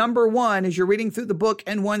number 1 is you're reading through the book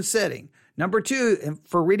in one sitting. Number 2,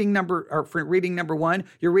 for reading number 1,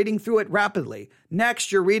 you're reading through it rapidly.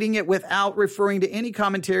 Next, you're reading it without referring to any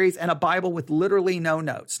commentaries and a Bible with literally no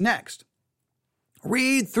notes. Next,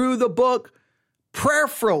 read through the book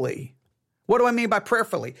prayerfully. What do I mean by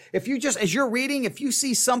prayerfully? As you're reading, if you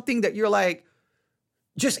see something that you're like,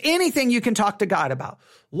 just anything you can talk to God about.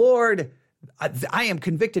 Lord, I am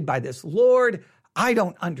convicted by this. Lord, I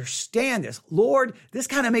don't understand this. Lord, this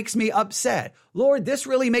kind of makes me upset. Lord, this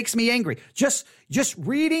really makes me angry. Just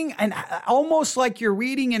reading, and almost like you're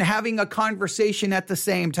reading and having a conversation at the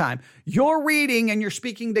same time. You're reading and you're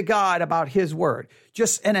speaking to God about his word.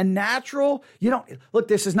 Just in a natural, look,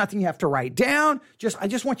 this is nothing you have to write down. I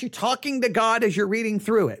just want you talking to God as you're reading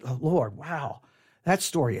through it. Oh, Lord, wow, that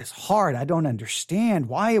story is hard. I don't understand.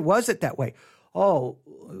 Why was it that way? Oh,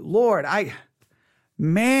 Lord, I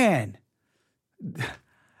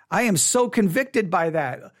am so convicted by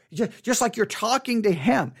that. Just like you're talking to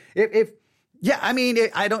him. I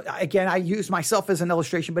use myself as an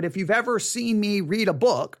illustration, but if you've ever seen me read a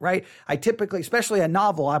book, right? I typically, especially a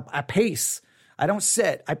novel, I pace. I don't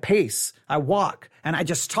sit. I pace. I walk, and I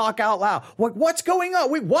just talk out loud. What's going on?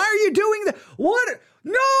 Wait, why are you doing that? What?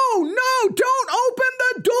 No, don't open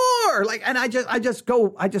the door. And I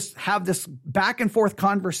just have this back and forth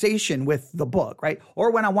conversation with the book, right? Or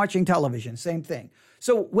when I'm watching television, same thing.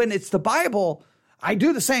 So when it's the Bible, I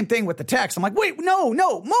do the same thing with the text. I'm like, wait, no,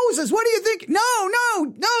 Moses, what do you think?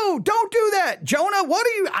 No, don't do that. Jonah,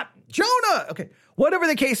 Jonah. Okay. Whatever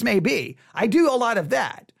the case may be, I do a lot of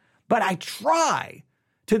that, but I try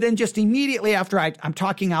to then just immediately after I'm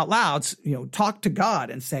talking out loud, talk to God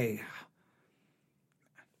and say,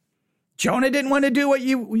 Jonah didn't want to do what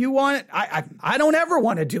you want. I don't ever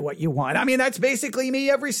want to do what you want. I mean, that's basically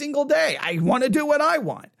me every single day. I want to do what I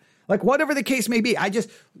want. Whatever the case may be, I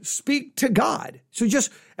just speak to God. So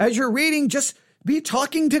just as you're reading, just be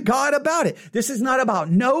talking to God about it. This is not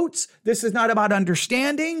about notes. This is not about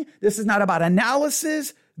understanding. This is not about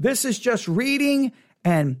analysis. This is just reading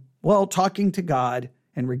and, talking to God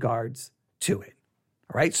in regards to it.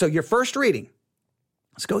 All right. So your first reading,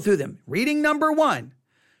 let's go through them. Reading number 1.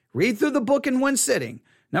 Read through the book in one sitting.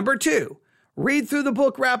 Number 2, read through the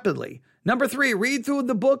book rapidly. Number 3, read through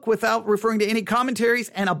the book without referring to any commentaries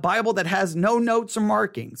and a Bible that has no notes or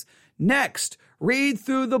markings. Next, read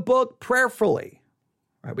through the book prayerfully.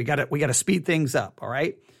 All right, we got to speed things up, all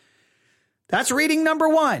right? That's reading number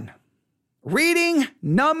 1. Reading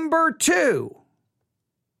number 2.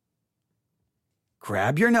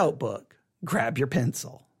 Grab your notebook, grab your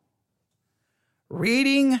pencil.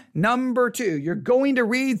 Reading number 2, you're going to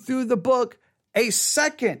read through the book a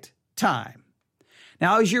second time.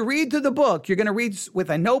 Now, as you read through the book, you're going to read with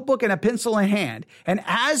a notebook and a pencil in hand. And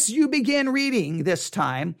as you begin reading this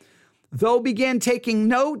time, they'll begin taking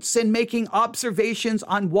notes and making observations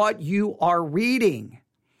on what you are reading.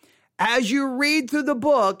 As you read through the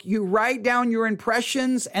book, you write down your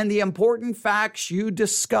impressions and the important facts you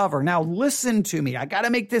discover. Now, listen to me. I got to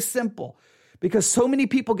make this simple, because so many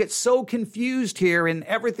people get so confused here and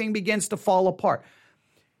everything begins to fall apart.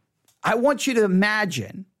 I want you to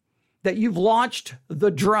imagine that you've launched the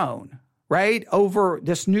drone, right, over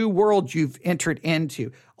this new world you've entered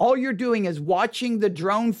into. All you're doing is watching the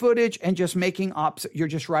drone footage and just you're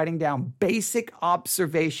just writing down basic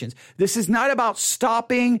observations. This is not about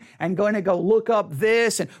stopping and going to go look up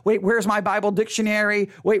this and wait, where's my Bible dictionary?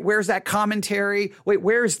 Wait, where's that commentary? Wait,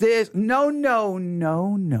 where's this? No.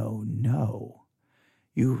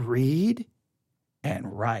 You read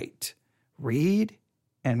and write. Read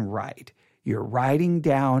and write. You're writing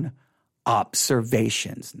down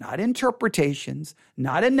observations, not interpretations,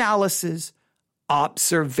 not analysis,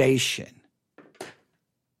 observation.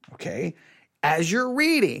 Okay? As you're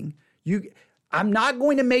reading, I'm not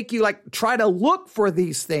going to make you try to look for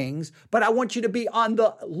these things, but I want you to be on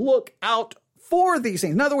the lookout for these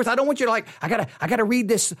things. In other words, I don't want you to I gotta read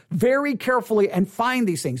this very carefully and find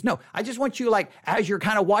these things. No, I just want you as you're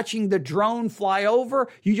kind of watching the drone fly over,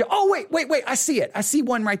 you just, wait, I see it. I see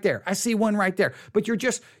one right there. I see one right there. But you're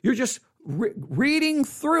just reading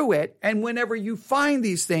through it. And whenever you find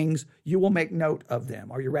these things, you will make note of them.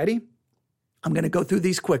 Are you ready? I'm going to go through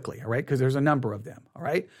these quickly, all right? Because there's a number of them, all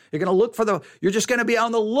right? You're going to look you're just going to be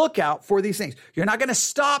on the lookout for these things. You're not going to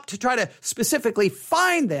stop to try to specifically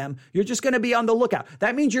find them. You're just going to be on the lookout.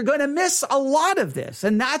 That means you're going to miss a lot of this,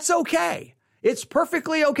 and that's okay. It's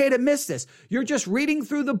perfectly okay to miss this. You're just reading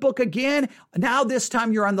through the book again. Now this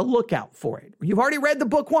time you're on the lookout for it. You've already read the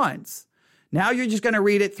book once. Now you're just going to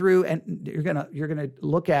read it through, and you're going to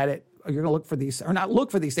look at it. Or you're going to look for these, or not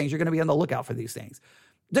look for these things. You're going to be on the lookout for these things.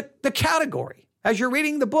 The category, as you're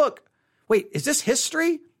reading the book, wait, is this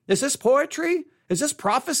history? Is this poetry? Is this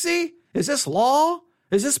prophecy? Is this law?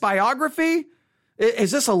 Is this biography?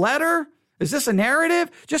 Is this a letter? Is this a narrative?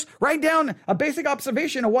 Just write down a basic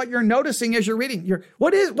observation of what you're noticing as you're reading.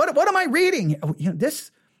 What am I reading? Oh,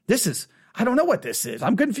 this is, I don't know what this is.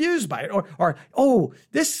 I'm confused by it. Or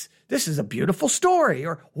this is a beautiful story.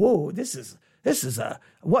 Or, this is a,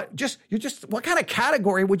 what kind of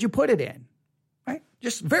category would you put it in? Right?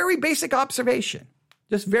 Just very basic observation.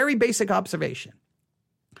 Just very basic observation.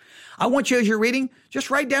 I want you, as you're reading, just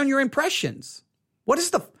write down your impressions. What is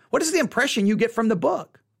the impression you get from the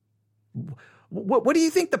book? What do you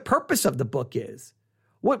think the purpose of the book is?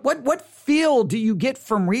 What feel do you get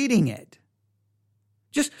from reading it?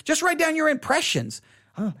 Just write down your impressions.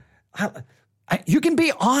 You can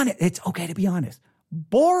be honest. It's okay to be honest.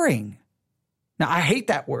 Boring. Now, I hate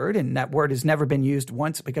that word, and that word has never been used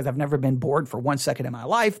once because I've never been bored for 1 second in my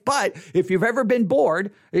life. But if you've ever been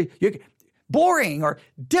bored, boring or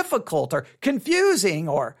difficult or confusing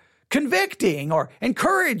or convicting or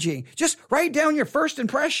encouraging, just write down your first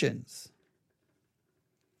impressions.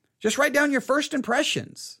 Just write down your first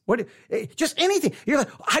impressions. Just anything. You're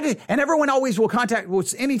like, and everyone always will contact,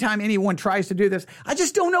 anytime anyone tries to do this, I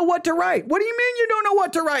just don't know what to write. What do you mean you don't know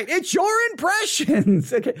what to write? It's your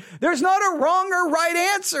impressions. Okay. There's not a wrong or right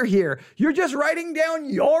answer here. You're just writing down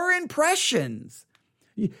your impressions.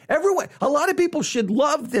 A lot of people should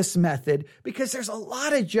love this method because there's a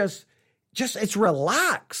lot of just it's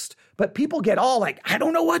relaxed. But people get all like, I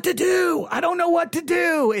don't know what to do. I don't know what to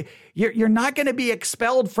do. You're not going to be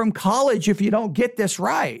expelled from college if you don't get this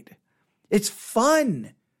right. It's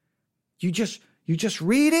fun. You just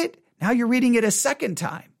read it. Now you're reading it a second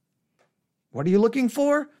time. What are you looking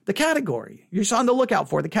for? The category. You're just on the lookout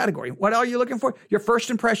for the category. What are you looking for? Your first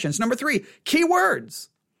impressions. Number 3, keywords.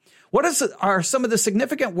 What are some of the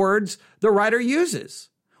significant words the writer uses?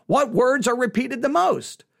 What words are repeated the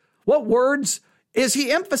most? What words is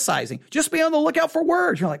he emphasizing? Just be on the lookout for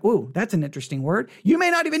words. You're like, ooh, that's an interesting word. You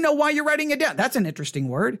may not even know why you're writing it down. That's an interesting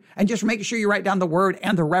word. And just making sure you write down the word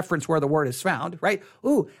and the reference where the word is found, right?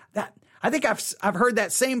 Ooh, I think I've heard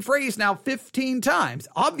that same phrase now 15 times.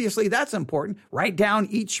 Obviously, that's important. Write down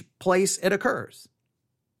each place it occurs.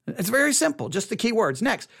 It's very simple, just the key words.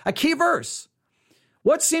 Next, a key verse.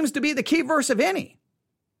 What seems to be the key verse of any?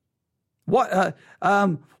 What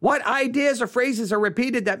ideas or phrases are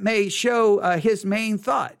repeated that may show his main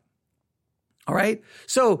thought? All right.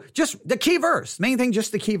 So just the key verse, main thing,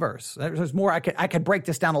 just the key verse. There's more. I could break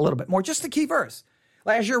this down a little bit more. Just the key verse.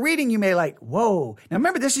 Like as you're reading, you may like, whoa. Now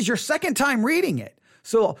remember, this is your second time reading it.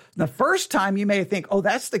 So the first time you may think, oh,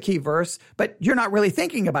 that's the key verse, but you're not really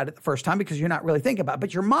thinking about it the first time because you're not really thinking about it,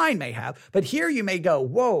 but your mind may have. But here you may go,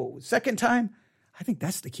 whoa, second time, I think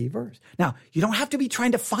that's the key verse. Now, you don't have to be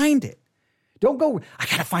trying to find it. Don't go, I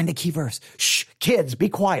got to find the key verse. Shh, kids, be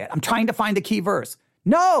quiet. I'm trying to find the key verse.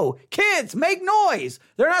 No, kids, make noise.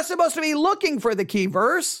 They're not supposed to be looking for the key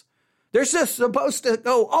verse. They're just supposed to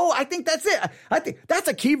go, oh, I think that's it. I think that's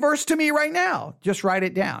a key verse to me right now. Just write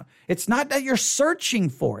it down. It's not that you're searching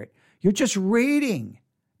for it. You're just reading,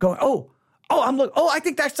 going, I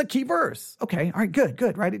think that's the key verse. Okay, all right,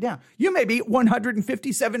 good. Write it down. You may be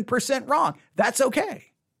 157% wrong. That's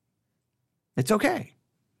okay. It's okay.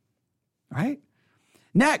 Right?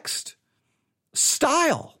 Next,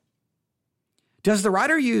 style. Does the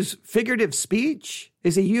writer use figurative speech?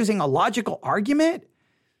 Is he using a logical argument?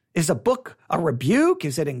 Is a book a rebuke?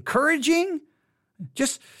 Is it encouraging?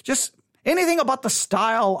 Just anything about the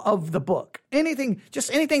style of the book. Anything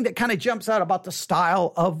that kind of jumps out about the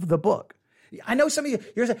style of the book. I know some of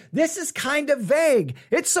you're saying, this is kind of vague.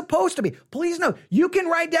 It's supposed to be. Please note, you can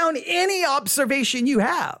write down any observation you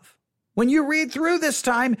have. When you read through this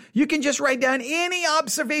time, you can just write down any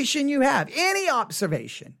observation you have, any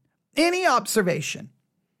observation.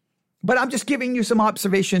 But I'm just giving you some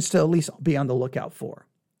observations to at least be on the lookout for.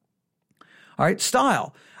 All right,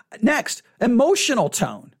 style. Next, emotional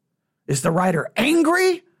tone. Is the writer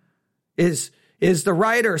angry? Is the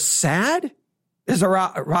writer sad? Is the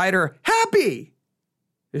writer happy?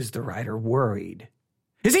 Is the writer worried?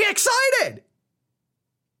 Is he excited?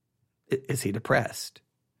 Is he depressed?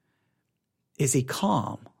 Is he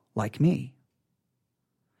calm like me?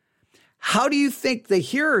 How do you think the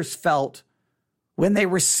hearers felt when they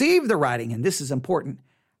received the writing? And this is important.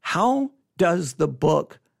 How does the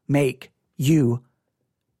book make you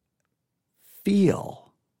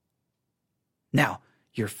feel? Now,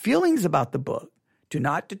 your feelings about the book do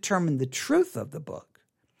not determine the truth of the book,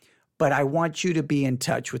 but I want you to be in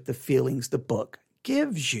touch with the feelings the book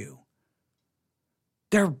gives you.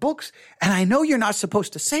 There are books, and I know you're not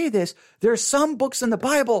supposed to say this, there are some books in the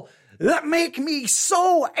Bible that make me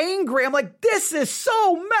so angry. I'm like, this is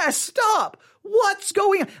so messed up. What's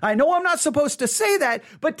going on? I know I'm not supposed to say that,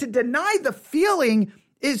 but to deny the feeling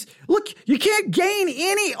is, look, you can't gain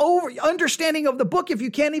any understanding of the book if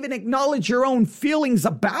you can't even acknowledge your own feelings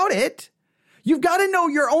about it. You've got to know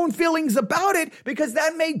your own feelings about it because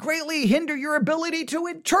that may greatly hinder your ability to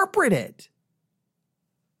interpret it.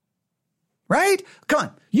 Right? Come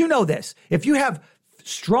on, you know this. If you have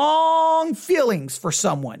strong feelings for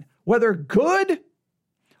someone, whether good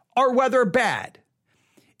or whether bad.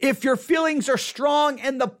 If your feelings are strong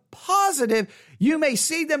and the positive, you may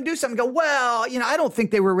see them do something, go, well, I don't think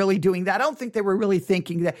they were really doing that. I don't think they were really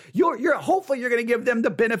thinking that. Hopefully you're going to give them the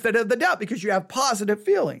benefit of the doubt because you have positive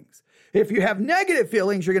feelings. If you have negative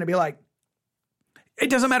feelings, you're going to be like, it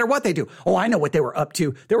doesn't matter what they do. Oh, I know what they were up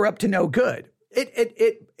to. They were up to no good.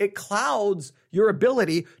 It clouds your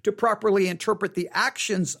ability to properly interpret the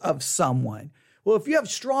actions of someone. Well, if you have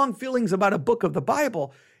strong feelings about a book of the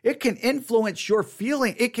Bible, it can influence your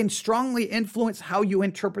feeling. It can strongly influence how you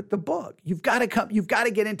interpret the book. You've got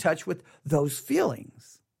to get in touch with those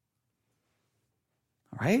feelings.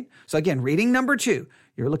 All right. So again, reading number 2,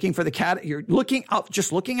 you're looking for you're looking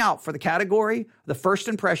out for the category, the first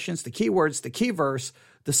impressions, the key words, the key verse,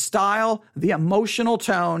 the style, the emotional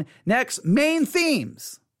tone. Next, main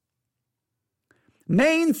themes.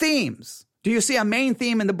 Main themes. Do you see a main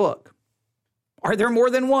theme in the book? Are there more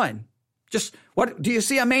than one? What do you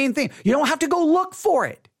see a main theme? You don't have to go look for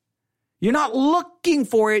it. You're not looking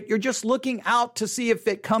for it. You're just looking out to see if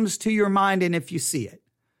it comes to your mind and if you see it.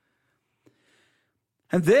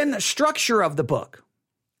 And then the structure of the book.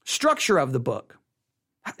 Structure of the book.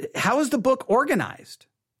 How is the book organized?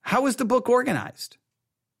 How is the book organized?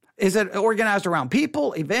 Is it organized around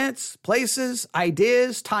people, events, places,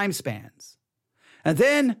 ideas, time spans? And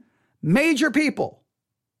then major people.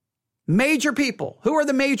 Major people. Who are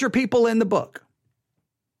the major people in the book?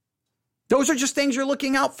 Those are just things you're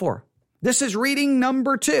looking out for. This is reading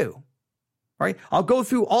number 2. All right. I'll go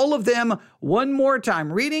through all of them one more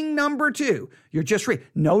time. Reading number 2. You're just reading.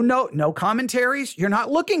 No commentaries. You're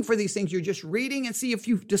not looking for these things. You're just reading and see if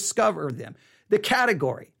you discover them. The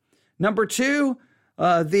category. Number 2,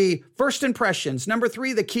 the first impressions. Number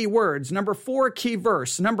 3, the key words. Number 4, key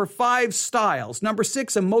verse. Number 5, styles. Number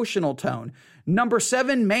 6, emotional tone. Number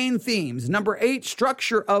 7, main themes. Number 8,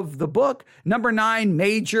 structure of the book. Number 9,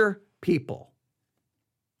 major people.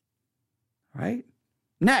 Right?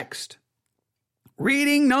 Next,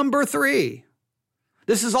 reading number 3.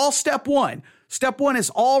 This is all step 1. Step 1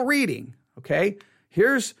 is all reading. Okay?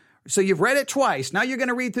 So you've read it twice. Now you're going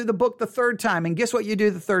to read through the book the third time. And guess what you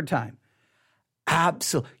do the third time?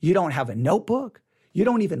 Absolutely. You don't have a notebook. You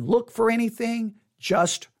don't even look for anything.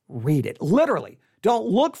 Just read it. Literally. Don't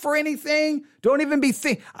look for anything. Don't even be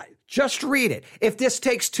thinking. Just read it. If this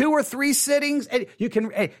takes 2 or 3 sittings, you can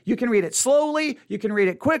read it slowly. You can read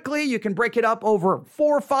it quickly. You can break it up over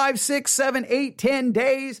 4, 5, 6, 7, 8, 10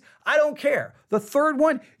 days. I don't care. The third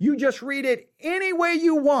one, you just read it any way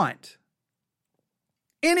you want.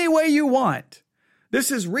 Any way you want.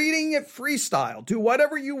 This is reading it freestyle. Do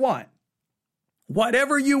whatever you want.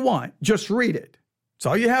 Whatever you want. Just read it. That's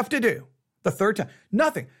all you have to do. The third time.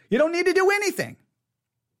 Nothing. You don't need to do anything.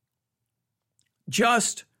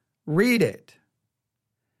 Just read it.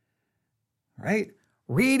 Right?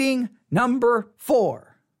 Reading number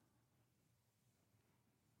 4.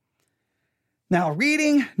 Now,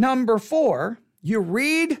 reading number 4, you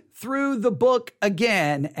read through the book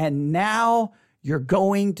again, and now you're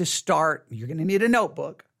going to need a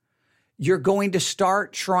notebook. You're going to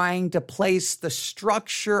start trying to place the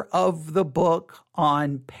structure of the book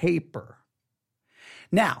on paper.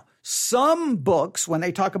 Now, some books, when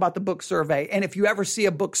they talk about the book survey, and if you ever see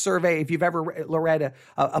a book survey, if you've ever read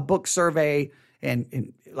a book survey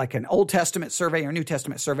in like an Old Testament survey or New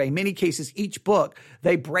Testament survey, in many cases, each book,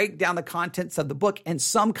 they break down the contents of the book in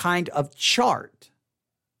some kind of chart.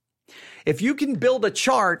 If you can build a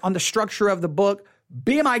chart on the structure of the book,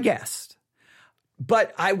 be my guest.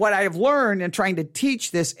 But what I have learned in trying to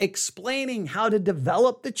teach this, explaining how to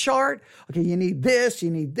develop the chart, okay, you need this,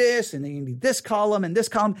 and then you need this column and this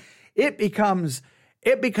column. It becomes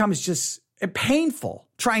just painful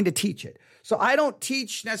trying to teach it. So I don't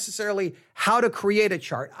teach necessarily how to create a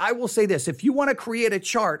chart. I will say this, if you want to create a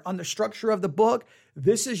chart on the structure of the book,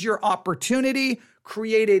 this is your opportunity.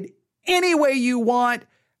 Create it any way you want.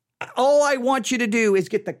 All I want you to do is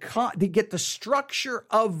get the structure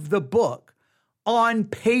of the book on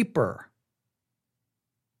paper.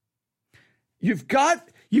 You've got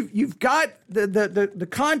the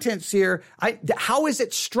contents here. How is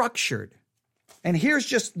it structured? And here's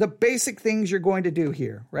just the basic things you're going to do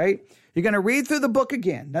here, right? You're going to read through the book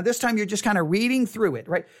again. Now, this time you're just kind of reading through it,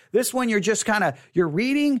 right? This one, you're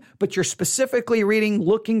reading, but you're specifically reading,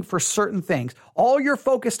 looking for certain things. All you're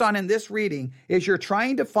focused on in this reading is you're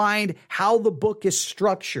trying to find how the book is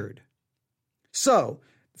structured. So,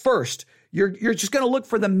 first, you're just going to look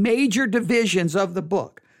for the major divisions of the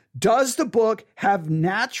book. Does the book have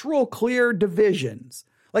natural, clear divisions?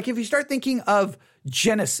 Like if you start thinking of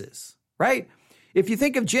Genesis, right? If you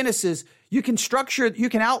think of Genesis, you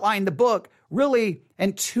can outline the book really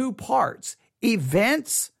in two parts: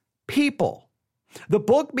 events, people. The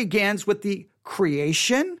book begins with the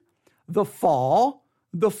creation, the fall,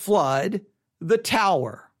 the flood, the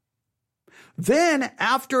tower. Then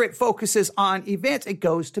after it focuses on events, it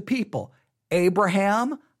goes to people: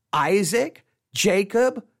 Abraham, Isaac,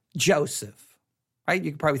 Jacob, Joseph, right?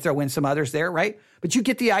 You could probably throw in some others there, right? But you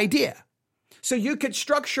get the idea. So you could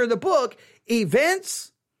structure the book: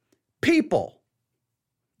 events, people.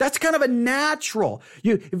 That's kind of a natural.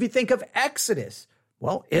 If you think of Exodus,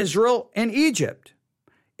 well, Israel and Egypt.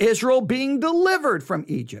 Israel being delivered from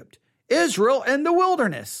Egypt. Israel in the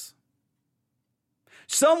wilderness.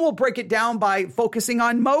 Some will break it down by focusing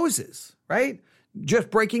on Moses, right? Just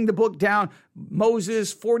breaking the book down.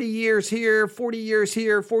 Moses, 40 years here, 40 years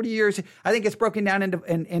here, 40 years. I think it's broken down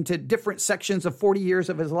into different sections of 40 years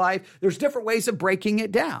of his life. There's different ways of breaking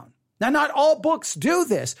it down. Now, not all books do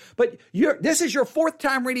this, but this is your fourth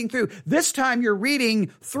time reading through. This time you're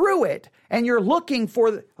reading through it and you're looking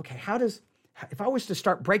for, if I was to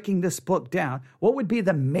start breaking this book down, what would be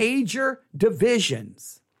the major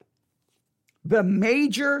divisions? The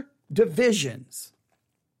major divisions.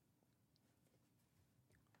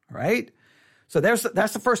 All right. So that's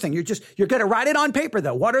the first thing. You're going to write it on paper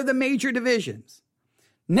though. What are the major divisions?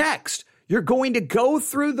 Next, you're going to go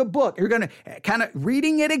through the book. You're going to kind of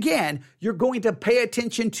reading it again. You're going to pay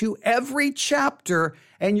attention to every chapter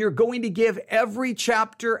and you're going to give every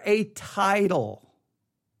chapter a title.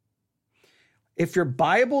 If your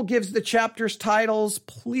Bible gives the chapters titles,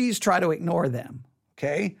 please try to ignore them.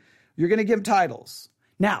 Okay. You're going to give titles.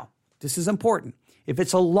 Now, this is important. If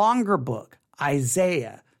it's a longer book,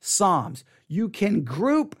 Isaiah, Psalms, you can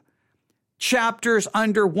group chapters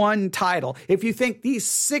under one title. If you think these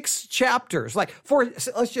 6 chapters,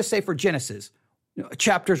 let's just say for Genesis,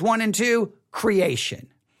 chapters 1 and 2,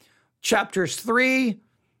 creation. Chapters 3,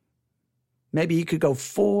 maybe you could go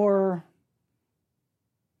 4.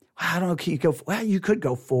 I don't know. You could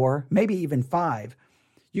go 4, maybe even 5.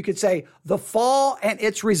 You could say the fall and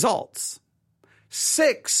its results.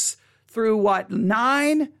 6 through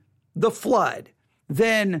 9, the flood.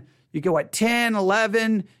 Then you go 10,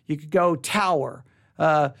 11, you could go tower.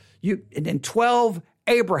 And then 12,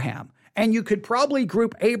 Abraham. And you could probably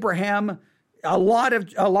group Abraham, a lot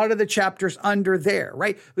of the chapters under there,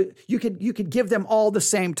 right? You could give them all the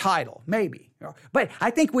same title, maybe. But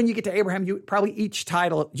I think when you get to Abraham, each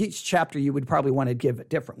chapter you would probably want to give a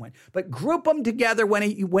different one. But group them together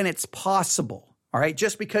when it's possible. All right,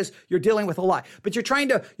 just because you're dealing with a lot, but you're trying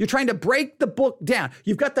to break the book down.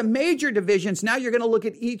 You've got the major divisions. Now you're going to look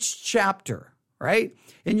at each chapter, right?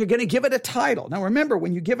 And you're going to give it a title. Now remember,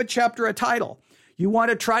 when you give a chapter a title, you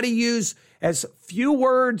want to try to use as few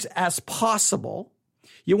words as possible.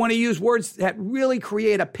 You want to use words that really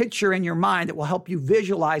create a picture in your mind that will help you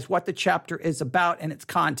visualize what the chapter is about and its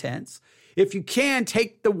contents. If you can,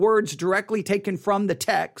 take the words directly taken from the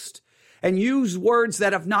text and use words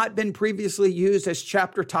that have not been previously used as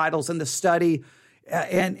chapter titles in the study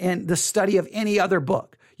and the study of any other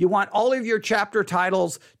book. You want all of your chapter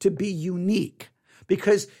titles to be unique,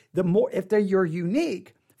 because if you're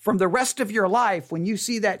unique from the rest of your life, when you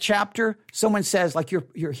see that chapter, someone says, like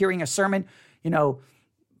you're hearing a sermon,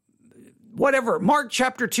 whatever, Mark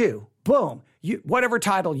chapter 2, boom, whatever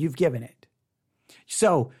title you've given it.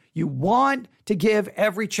 So you want to give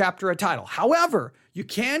every chapter a title. However, you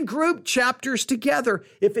can group chapters together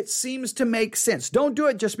if it seems to make sense. Don't do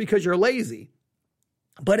it just because you're lazy,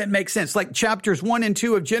 but it makes sense. Like chapters 1 and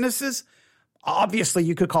 2 of Genesis, obviously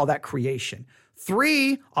you could call that creation.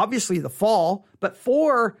 3, obviously the fall, but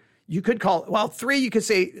 4, you could call, 3, you could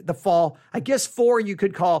say the fall. I guess 4, you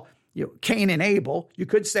could call Cain and Abel. You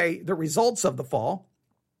could say the results of the fall,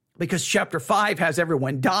 because chapter 5 has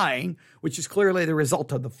everyone dying, which is clearly the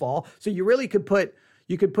result of the fall. So you really could put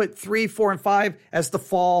 3, 4, and 5 as the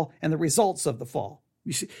fall and the results of the fall.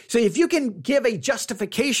 You see? So if you can give a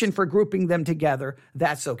justification for grouping them together,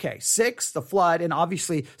 that's okay. 6, the flood, and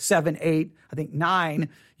obviously 7, 8, I think 9,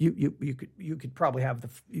 you could probably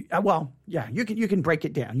have you can break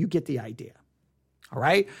it down. You get the idea. All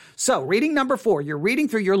right. So reading number 4,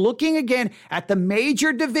 you're looking again at the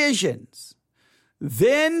major divisions.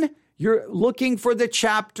 Then you're looking for the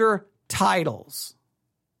chapter titles.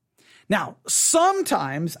 Now,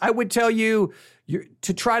 sometimes I would tell you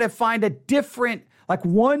to try to find a different,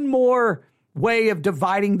 one more way of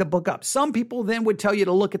dividing the book up. Some people then would tell you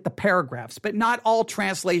to look at the paragraphs, but not all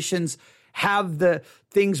translations have the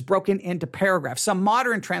things broken into paragraphs. Some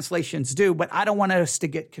modern translations do, but I don't want us to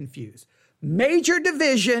get confused. Major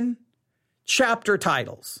division, chapter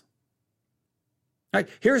titles. All right,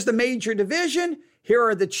 here's the major division. Here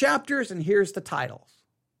are the chapters and here's the titles.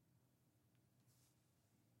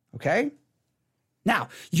 Okay? Now,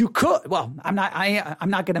 you could, well, I'm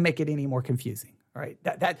not going to make it any more confusing. All right?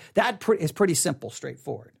 That is pretty simple,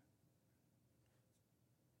 straightforward.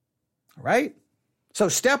 All right? So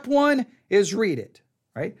step one is read it.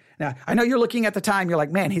 Right? Now, I know you're looking at the time. You're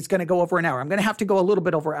like, man, he's going to go over an hour. I'm going to have to go a little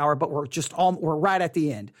bit over an hour, but we're right at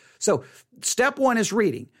the end. So step one is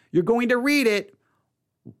reading. You're going to read it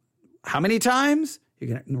how many times?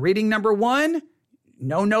 Reading number one,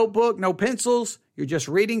 no notebook, no pencils. You're just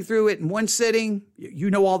reading through it in one sitting. You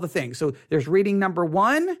know all the things. So there's reading number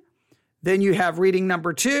one. Then you have reading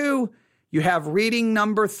number two. You have reading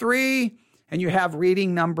number three. And you have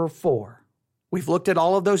reading number four. We've looked at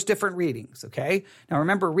all of those different readings, okay? Now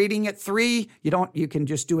remember, reading at 3, you can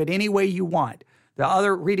just do it any way you want. The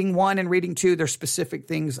other reading 1 and reading 2, there's specific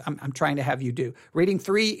things I'm trying to have you do. Reading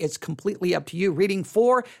 3, it's completely up to you. Reading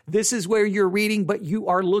 4, this is where you're reading, but you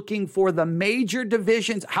are looking for the major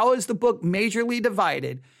divisions. How is the book majorly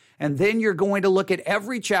divided? And then you're going to look at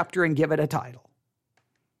every chapter and give it a title.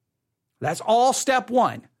 That's all step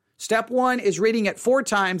 1. Step 1 is reading it 4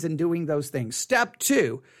 times and doing those things. Step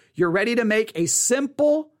 2, you're ready to make a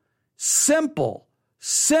simple,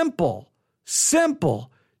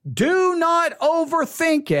 do not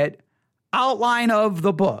overthink it outline of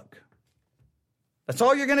the book. That's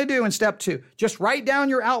all you're going to do in step 2. Just write down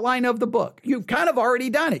your outline of the book. You've kind of already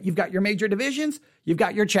done it. You've got your major divisions. You've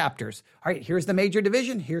got your chapters. All right, here's the major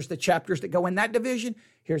division. Here's the chapters that go in that division.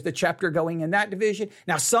 Here's the chapter going in that division.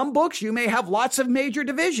 Now, some books, you may have lots of major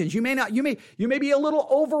divisions. You may not, you may be a little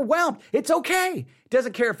overwhelmed. It's okay. It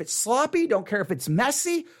doesn't care if it's sloppy. Don't care if it's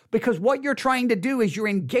messy, because what you're trying to do is you're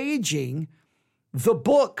engaging the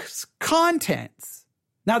book's contents.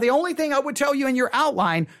 Now, the only thing I would tell you in your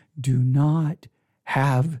outline, do not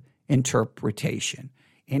have interpretation.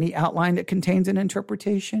 Any outline that contains an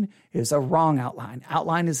interpretation is a wrong outline.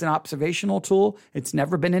 Outline is an observational tool. It's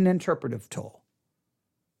never been an interpretive tool.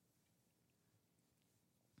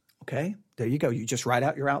 Okay, there you go. You just write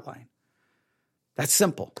out your outline. That's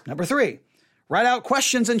simple. Number 3, write out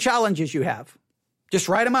questions and challenges you have. Just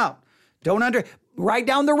write them out. Write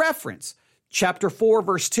down the reference. Chapter 4,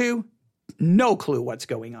 verse 2, no clue what's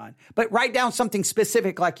going on. But write down something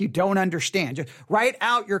specific like you don't understand. Just write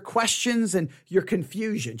out your questions and your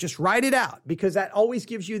confusion. Just write it out, because that always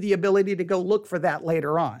gives you the ability to go look for that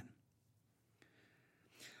later on.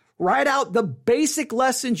 Write out the basic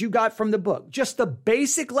lessons you got from the book. Just the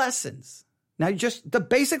basic lessons. Now, just the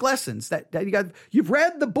basic lessons that you got. You've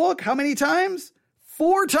read the book how many times?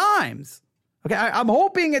 4 times. Okay, I'm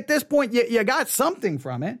hoping at this point you got something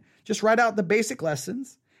from it. Just write out the basic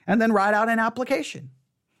lessons and then write out an application.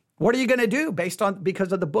 What are you going to do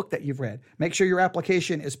because of the book that you've read? Make sure your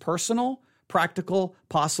application is personal, practical,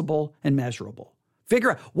 possible, and measurable.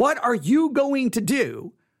 Figure out, what are you going to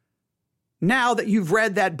do now that you've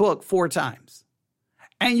read that book 4 times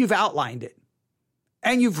and you've outlined it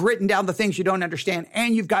and you've written down the things you don't understand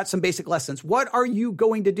and you've got some basic lessons? What are you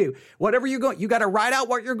going to do? Whatever you got to write out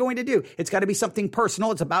what you're going to do. It's got to be something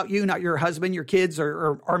personal. It's about you, not your husband, your kids,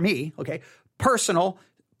 or me. Okay. Personal,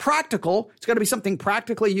 practical. It's got to be something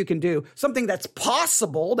practically you can do, something that's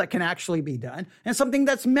possible that can actually be done, and something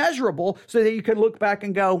that's measurable so that you can look back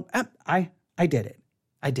and go, I did it.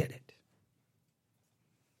 I did it.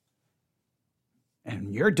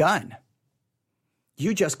 And you're done.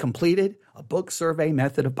 You just completed a book survey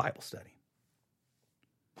method of Bible study.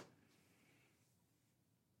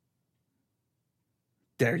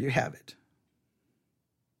 There you have it.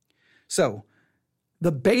 So,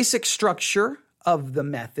 the basic structure of the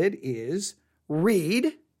method is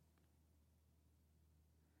read,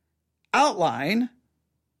 outline,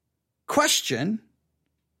 question,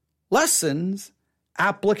 lessons,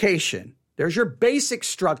 application. There's your basic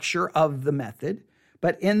structure of the method.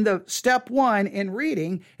 But in the step 1 in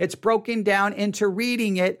reading, it's broken down into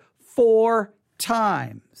reading it 4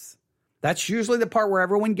 times. That's usually the part where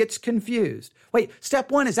everyone gets confused. Wait,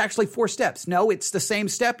 step 1 is actually 4 steps. No, it's the same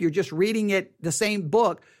step. You're just reading it, the same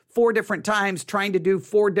book, 4 different times, trying to do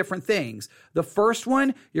 4 different things. The first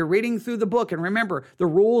one, you're reading through the book. And remember, the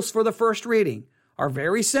rules for the first reading are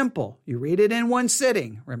very simple. You read it in one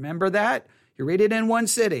sitting. Remember that? You read it in one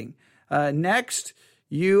sitting. Next,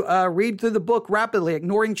 you read through the book rapidly,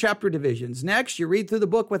 ignoring chapter divisions. Next, you read through the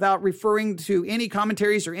book without referring to any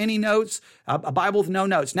commentaries or any notes, a Bible with no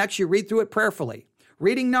notes. Next, you read through it prayerfully.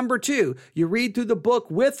 Reading number 2, you read through the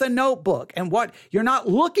book with a notebook. And what you're not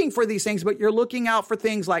looking for these things, but you're looking out for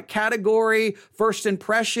things like category, first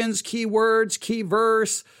impressions, keywords, key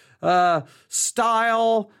verse,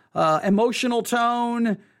 style, emotional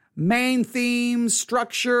tone, main themes,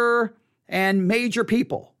 structure, and major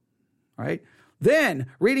people. All right. Then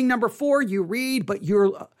reading number 4, you read, but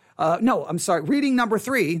reading number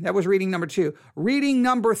 3, that was reading number 2. Reading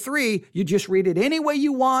number 3, you just read it any way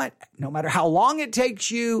you want. No matter how long it takes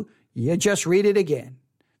you, you just read it again.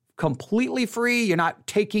 Completely free. You're not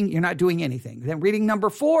doing anything. Then reading number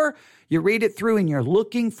 4, you read it through and you're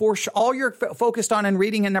looking for, all you're focused on in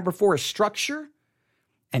reading in number 4 is structure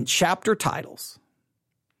and chapter titles.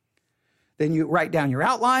 Then you write down your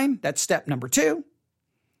outline. That's step number 2.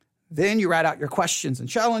 Then you write out your questions and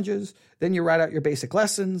challenges. Then you write out your basic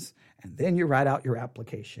lessons. And then you write out your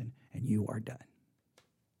application and you are done.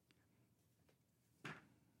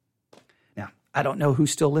 Now, I don't know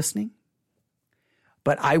who's still listening,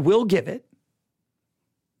 but I will give it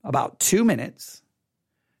about 2 minutes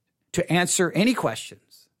to answer any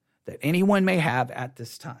questions that anyone may have at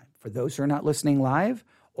this time. For those who are not listening live,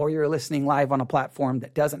 or you're listening live on a platform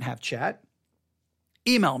that doesn't have chat,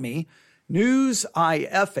 email me,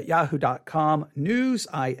 newsif@yahoo.com,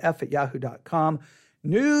 newsif@yahoo.com,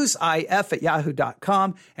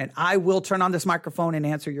 newsif@yahoo.com, and I will turn on this microphone and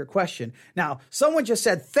answer your question. Now, someone just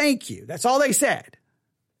said, thank you. That's all they said.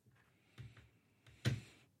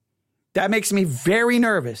 That makes me very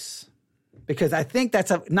nervous because I think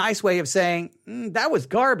that's a nice way of saying, that was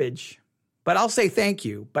garbage, but I'll say thank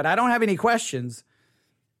you. But I don't have any questions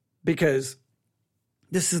because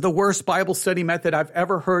this is the worst Bible study method I've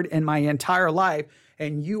ever heard in my entire life,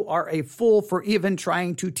 and you are a fool for even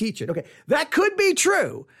trying to teach it. Okay, that could be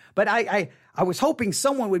true, but I was hoping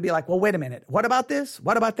someone would be like, well, wait a minute. What about this?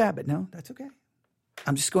 What about that? But no, that's okay.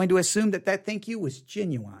 I'm just going to assume that thank you was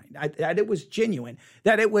genuine, that it was genuine,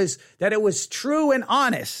 that it was true and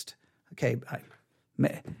honest. Okay,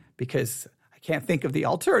 because I can't think of the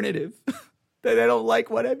alternative, that I don't like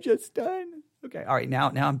what I've just done. Okay, all right,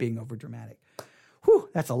 now I'm being overdramatic. Whew,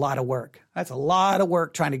 that's a lot of work. That's a lot of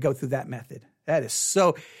work trying to go through that method. That is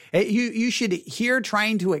so, you should hear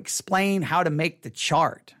trying to explain how to make the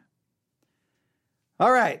chart.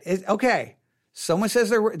 All right, okay. Someone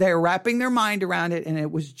says they're wrapping their mind around it and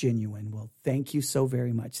it was genuine. Well, thank you so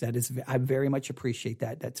very much. I very much appreciate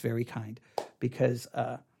that. That's very kind because,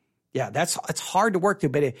 it's hard to work through.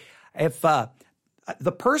 But if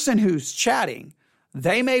the person who's chatting,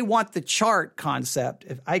 they may want the chart concept.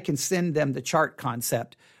 If I can send them the chart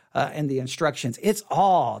concept and the instructions, it's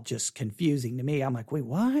all just confusing to me. I'm like, wait,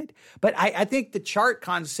 what? But I think the chart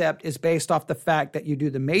concept is based off the fact that you do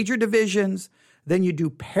the major divisions, then you do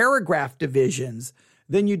paragraph divisions,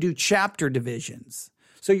 then you do chapter divisions.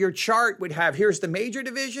 So your chart would have, here's the major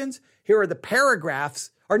divisions, here are the paragraphs,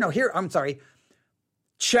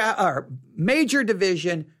 major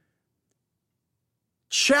division,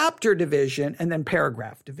 chapter division, and then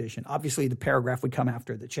paragraph division. Obviously, the paragraph would come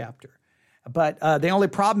after the chapter. But the only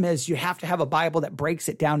problem is you have to have a Bible that breaks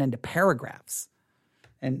it down into paragraphs.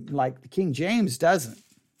 And like the King James doesn't.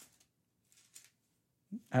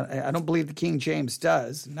 I don't believe the King James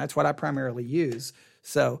does, and that's what I primarily use.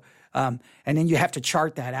 So, and then you have to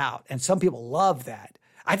chart that out. And some people love that.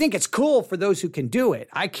 I think it's cool for those who can do it.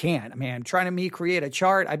 I can't. Trying to create a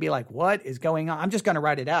chart, I'd be like, what is going on? I'm just going to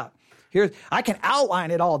write it out. I can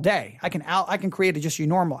outline it all day. I can create just your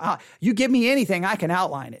normal. You give me anything, I can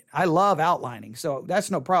outline it. I love outlining, so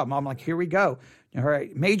that's no problem. I'm like, here we go. All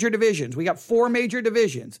right, major divisions. We got 4 major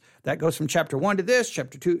divisions. That goes from chapter 1 to this,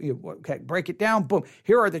 chapter 2. Okay, break it down. Boom.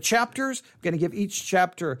 Here are the chapters. I'm going to give each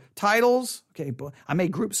chapter titles. Okay, I may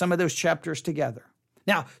group some of those chapters together.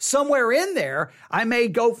 Now, somewhere in there, I may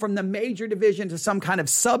go from the major division to some kind of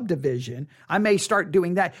subdivision. I may start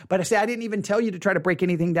doing that. But I didn't even tell you to try to break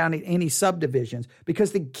anything down in any subdivisions,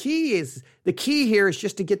 because the key here is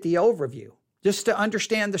just to get the overview, just to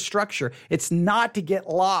understand the structure. It's not to get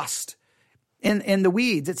lost in the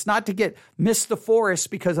weeds. It's not to miss the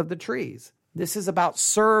forest because of the trees. This is about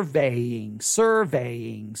surveying.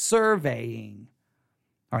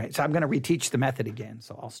 All right, so I'm going to reteach the method again,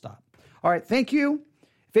 so I'll stop. All right, thank you.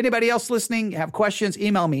 If anybody else listening have questions,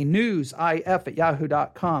 email me,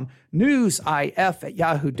 newsif@yahoo.com,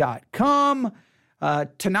 newsif@yahoo.com.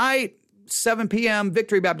 Tonight, 7 p.m.,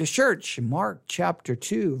 Victory Baptist Church, Mark chapter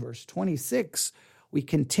 2, verse 26. We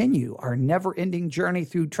continue our never-ending journey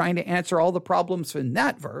through trying to answer all the problems in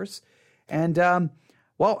that verse. And, I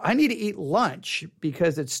need to eat lunch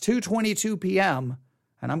because it's 2:22 p.m.,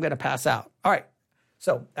 and I'm going to pass out. All right.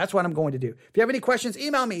 So that's what I'm going to do. If you have any questions,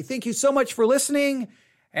 email me. Thank you so much for listening.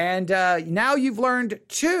 And now you've learned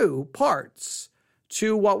 2 parts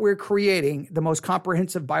to what we're creating, the most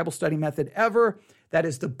comprehensive Bible study method ever. That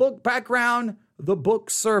is the book background, the book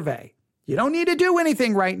survey. You don't need to do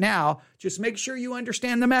anything right now. Just make sure you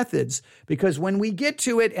understand the methods, because when we get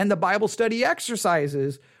to it and the Bible study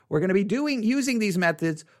exercises, we're going to be using these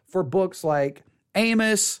methods for books like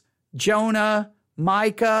Amos, Jonah,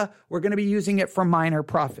 Micah. We're going to be using it for minor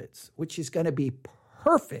prophets, which is going to be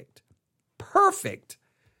perfect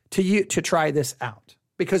to try this out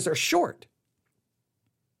because they're short.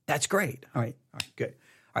 That's great. All right, good.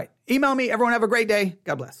 All right, email me. Everyone have a great day.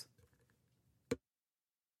 God bless.